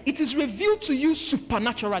learn. It is revealed to you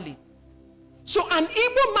supernaturally. So an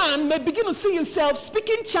Igbo man may begin to see himself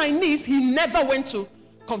speaking Chinese. He never went to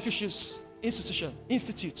Confucius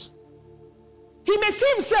Institute. He may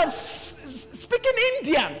see himself speaking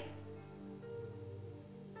Indian.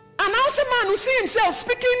 An Hausa man who see himself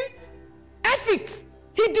speaking Efik.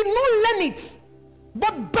 He did not learn it,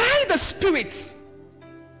 but by the Spirit.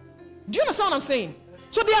 Do you understand what I'm saying?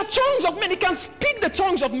 So there are tongues of men. He can speak the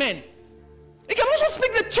tongues of men. He can also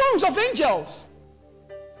speak the tongues of angels.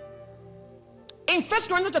 In 1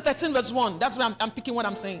 Corinthians 13 verse 1, that's where I'm picking what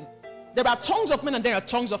I'm saying. There are tongues of men and there are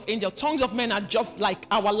tongues of angels. Tongues of men are just like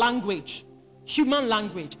our language, human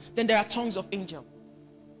language. Then there are tongues of angels.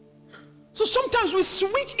 So sometimes we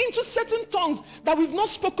switch into certain tongues that we've not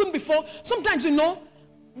spoken before. Sometimes,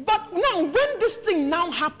 but now when this thing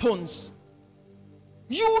now happens,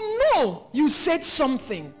 you know you said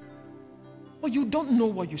something, but you don't know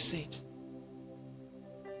what you said.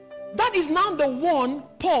 That is now the one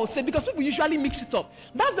Paul said, because people usually mix it up.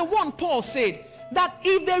 That's the one Paul said, that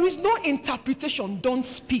if there is no interpretation, don't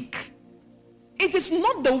speak. It is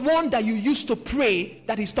not the one that you used to pray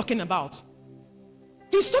that he's talking about.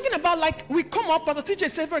 He's talking about, like, we come up, Pastor TJ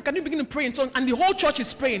said, can you begin to pray in tongues? And the whole church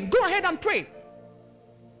is praying. Go ahead and pray.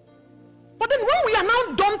 But then when we are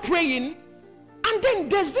now done praying, and then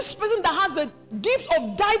there's this person that has a gift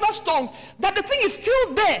of diverse tongues, that the thing is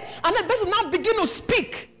still there, and the person now begin to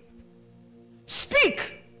speak.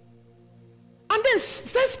 And then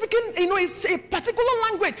start speaking, it's a particular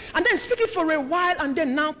language, and then speaking for a while, and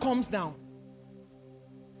then now calms down.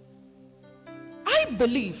 I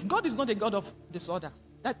believe God is not a God of disorder.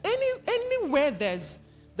 That anywhere there's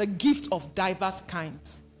the gift of diverse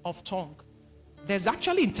kinds of tongue, there's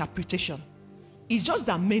actually interpretation. It's just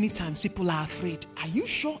that many times people are afraid. Are you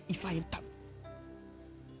sure if I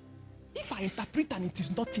interpret and it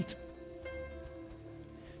is not it?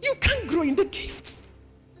 You can't grow in the gifts.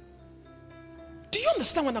 Do you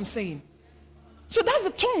understand what I'm saying? So that's the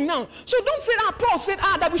tongue now. So don't say Paul said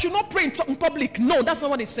that we should not pray in public. No, that's not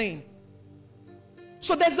what he's saying.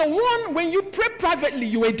 So there's a one, when you pray privately,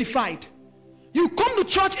 you are edified. You come to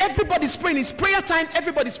church, everybody's praying. It's prayer time,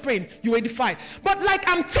 everybody's praying. You are edified. But like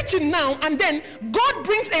I'm teaching now, and then God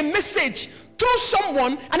brings a message through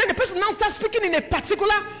someone, and then the person now starts speaking in a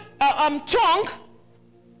particular tongue.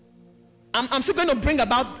 I'm still going to bring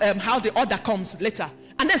about how the order comes later.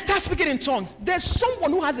 And then start speaking in tongues. There's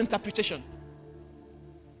someone who has interpretation.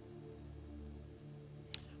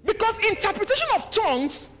 Because interpretation of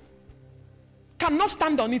tongues cannot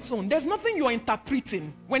stand on its own. There's nothing you are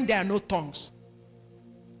interpreting when there are no tongues.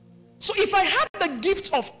 So if I have the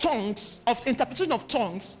gift of tongues, of interpretation of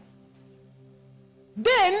tongues,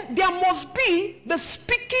 then there must be the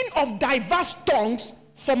speaking of diverse tongues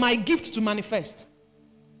for my gift to manifest.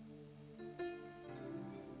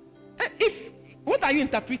 What are you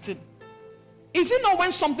interpreting? Is it not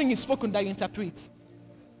when something is spoken that you interpret?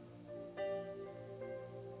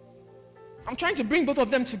 I'm trying to bring both of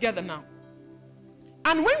them together now.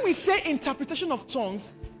 And when we say interpretation of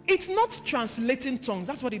tongues, it's not translating tongues.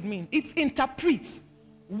 That's what it means. It's interpret.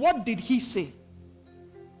 What did he say?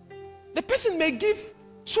 The person may give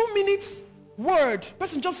 2 minutes word. The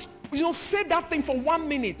person just say that thing for 1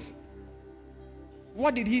 minute.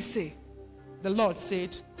 What did he say? The Lord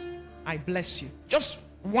said, I bless you. Just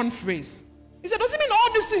one phrase. He said, does it mean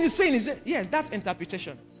all these things he's saying is, yes, that's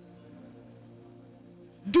interpretation.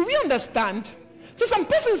 Do we understand? So some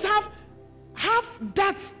persons have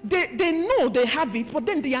that, they know they have it, but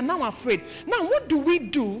then they are now afraid. Now, what do we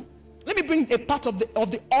do? Let me bring a part of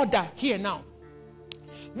the order here now.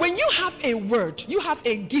 When you have a word, you have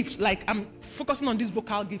a gift, like I'm focusing on these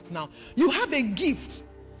vocal gifts now. You have a gift,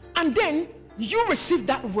 and then you receive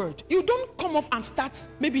that word. You don't come off and start,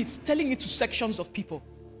 maybe it's telling it to sections of people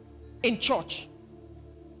in church.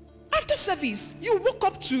 After service, you walk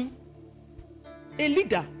up to a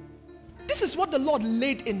leader. This is what the Lord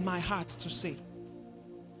laid in my heart to say.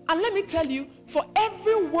 And let me tell you, for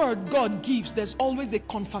every word God gives, there's always a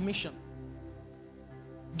confirmation.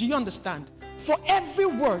 Do you understand? For every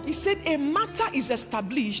word, he said a matter is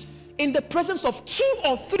established in the presence of 2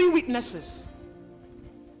 or 3 witnesses.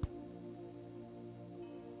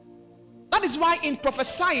 That is why in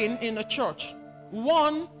prophesying in a church,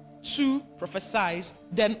 1, 2 prophesies,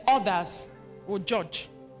 then others will judge.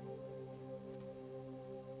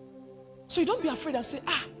 So you don't be afraid and say,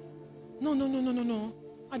 no.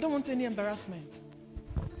 I don't want any embarrassment.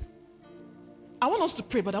 I want us to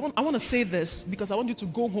pray, but I want to say this because I want you to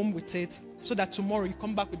go home with it so that tomorrow you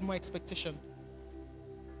come back with more expectation.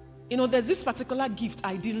 There's this particular gift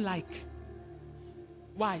I didn't like.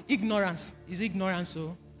 Why? Ignorance. Is ignorance,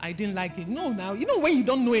 so I didn't like it. No, now, you know when you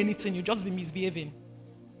don't know anything, you just be misbehaving.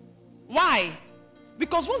 Why?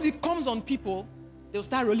 Because once it comes on people, they'll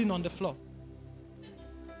start rolling on the floor.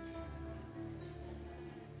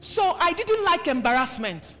 So I didn't like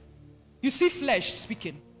embarrassment. You see flesh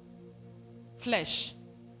speaking. Flesh.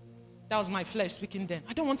 That was my flesh speaking then.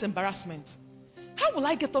 I don't want embarrassment. How will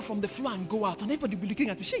I get up from the floor and go out and everybody will be looking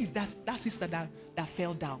at me? She is that sister that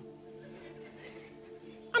fell down.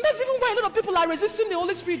 And that's even why a lot of people are resisting the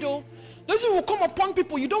Holy Spirit, though. Those who will come upon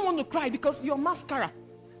people, you don't want to cry because you're mascara.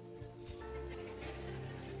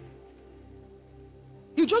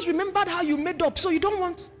 You just remembered how you made up, so you don't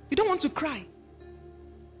want to cry.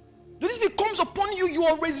 The Holy Spirit comes upon you, you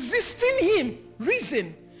are resisting him.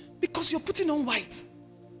 Reason, because you're putting on white.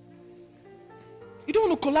 You don't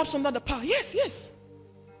want to collapse under the power. Yes.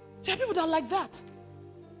 There are people that are like that.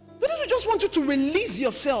 But we just want you to release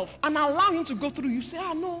yourself and allow him to go through you. Say,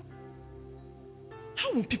 no.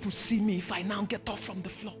 How will people see me if I now get off from the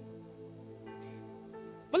floor?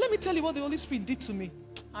 But let me tell you what the Holy Spirit did to me.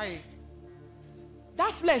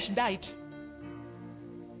 That flesh died.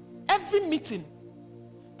 Every meeting.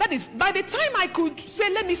 That is, by the time I could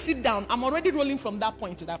say, let me sit down, I'm already rolling from that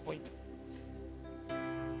point to that point.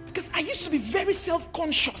 Because I used to be very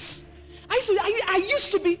self-conscious. I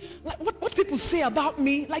used to be like what people say about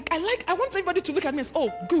me. I want everybody to look at me and say,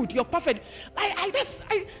 oh, good, you're perfect. And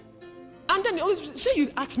then the Holy Spirit, say you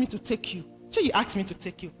asked me to take you. Say you asked me to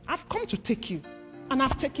take you. I've come to take you. And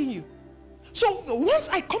I've taken you. So once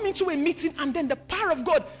I come into a meeting and then the power of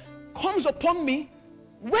God comes upon me,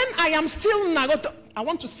 when I am still nagoto, I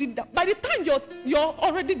want to sit down. By the time you're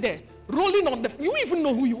already there, rolling on the, you even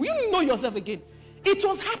know who you don't know yourself again. It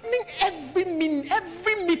was happening every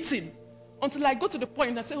meeting until I go to the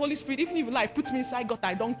point and I say, Holy Spirit, even if you like put me inside God,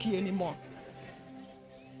 I don't care anymore.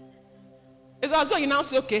 It's as though you now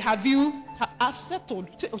say, okay, I've settled.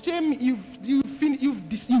 You've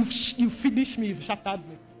finished me, you've shattered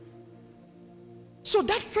me. So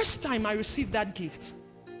that first time I received that gift,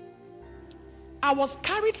 I was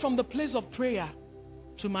carried from the place of prayer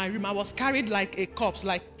to my room. I was carried like a corpse,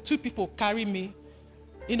 like two people carry me.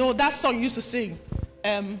 You know, that song you used to sing,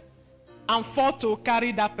 I'm for to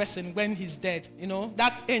carry that person when he's dead. You know,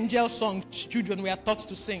 that angel song children were taught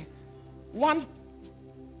to sing.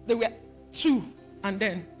 They were two, and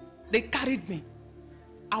then they carried me.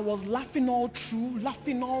 I was laughing all through,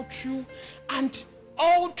 and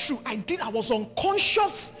all through. I was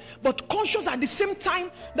unconscious, but conscious at the same time.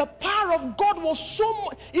 The power of God was so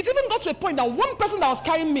much. It even got to a point that one person that was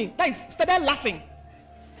carrying me, started laughing.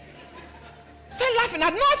 Started laughing.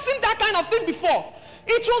 I'd not seen that kind of thing before.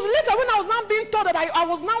 It was later when I was now being taught that I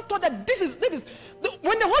was now taught that this is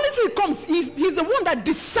when the Holy Spirit comes, he's the one that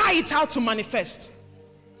decides how to manifest.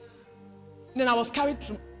 Then I was carried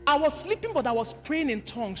through. I was sleeping, but I was praying in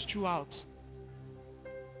tongues throughout.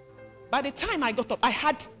 By the time I got up, I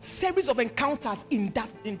had series of encounters in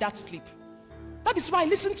that sleep. That is why,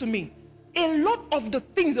 listen to me. A lot of the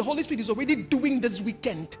things the Holy Spirit is already doing this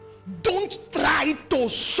weekend, don't try to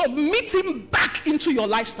submit him back into your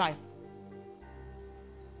lifestyle.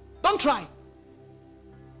 Don't try.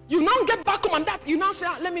 You now get back home and that you now say,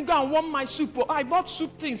 let me go and warm my soup. Or I bought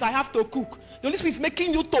soup things I have to cook. The Holy Spirit is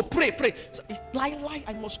making you to pray. So lie,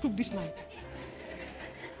 I must cook this night.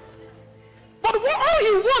 But all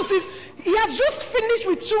he wants is, he has just finished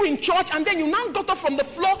with you in church, and then you now got up from the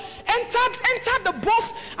floor, entered the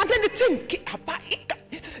bus, and then the thing,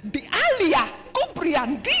 the alia,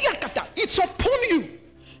 it's upon you.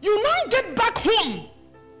 You now get back home,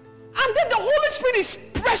 and then the Holy Spirit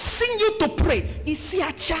is pressing you to pray. This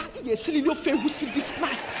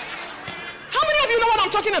night. How many of you know what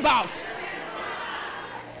I'm talking about?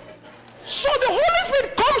 So the Holy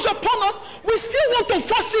Spirit comes upon us, we still want to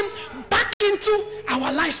force him back into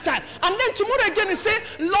our lifestyle. And then tomorrow again he say,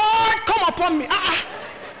 Lord, come upon me.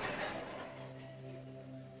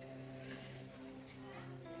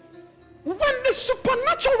 When the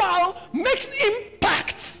supernatural makes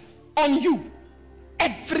impact on you,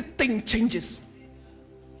 everything changes.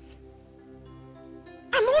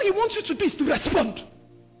 And all he wants you to do is to respond.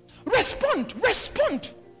 Respond.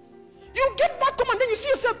 You get back home and then you see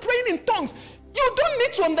yourself praying in tongues. You don't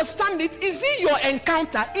need to understand it. Is it your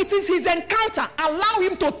encounter? It is his encounter. Allow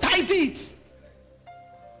him to tidy it.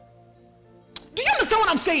 Do you understand what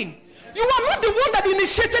I'm saying? You are not the one that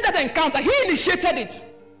initiated that encounter. He initiated it.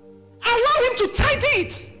 Allow him to tidy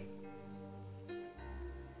it.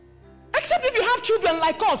 Except if you have children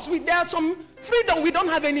like us, there's some freedom we don't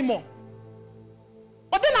have anymore.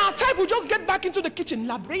 But then our type will just get back into the kitchen. In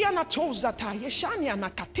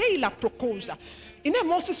a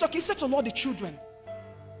Moses, he said to all the children,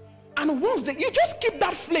 And once you just keep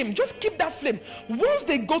that flame, Once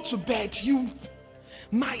they go to bed,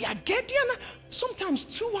 Maya Gideon, sometimes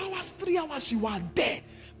 2 hours, 3 hours, you are there.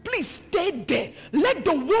 Please stay there. Let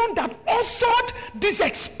the one that authored this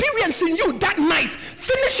experience in you that night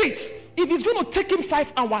finish it. If it's going to take him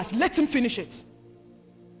 5 hours, let him finish it.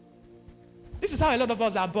 This is how a lot of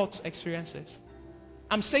us are about experiences.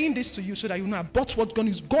 I'm saying this to you so that you know about what God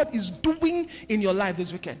is doing in your life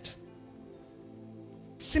this weekend.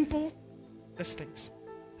 Simple these things.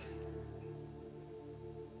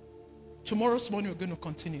 Tomorrow's morning we're going to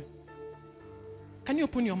continue. Can you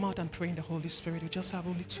open your mouth and pray in the Holy Spirit? We just have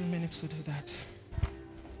only 2 minutes to do that.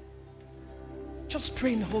 Just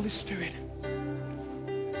pray in the Holy Spirit.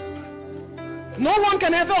 No one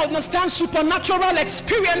can ever understand supernatural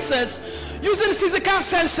experiences using physical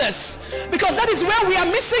senses, because that is where we are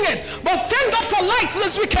missing it. But thank God for light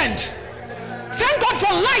this weekend. Thank God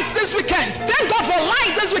for light this weekend. Thank God for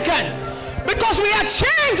light this weekend. Because we are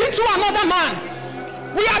changed into another man.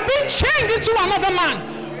 We are being changed into another man.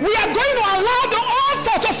 We are going to allow the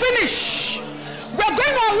author to finish. We are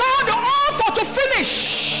going to allow the author to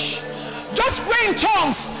finish. Just pray in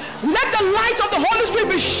tongues. Let the light of the Holy Spirit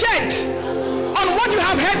be shed on what you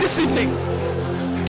have heard this evening.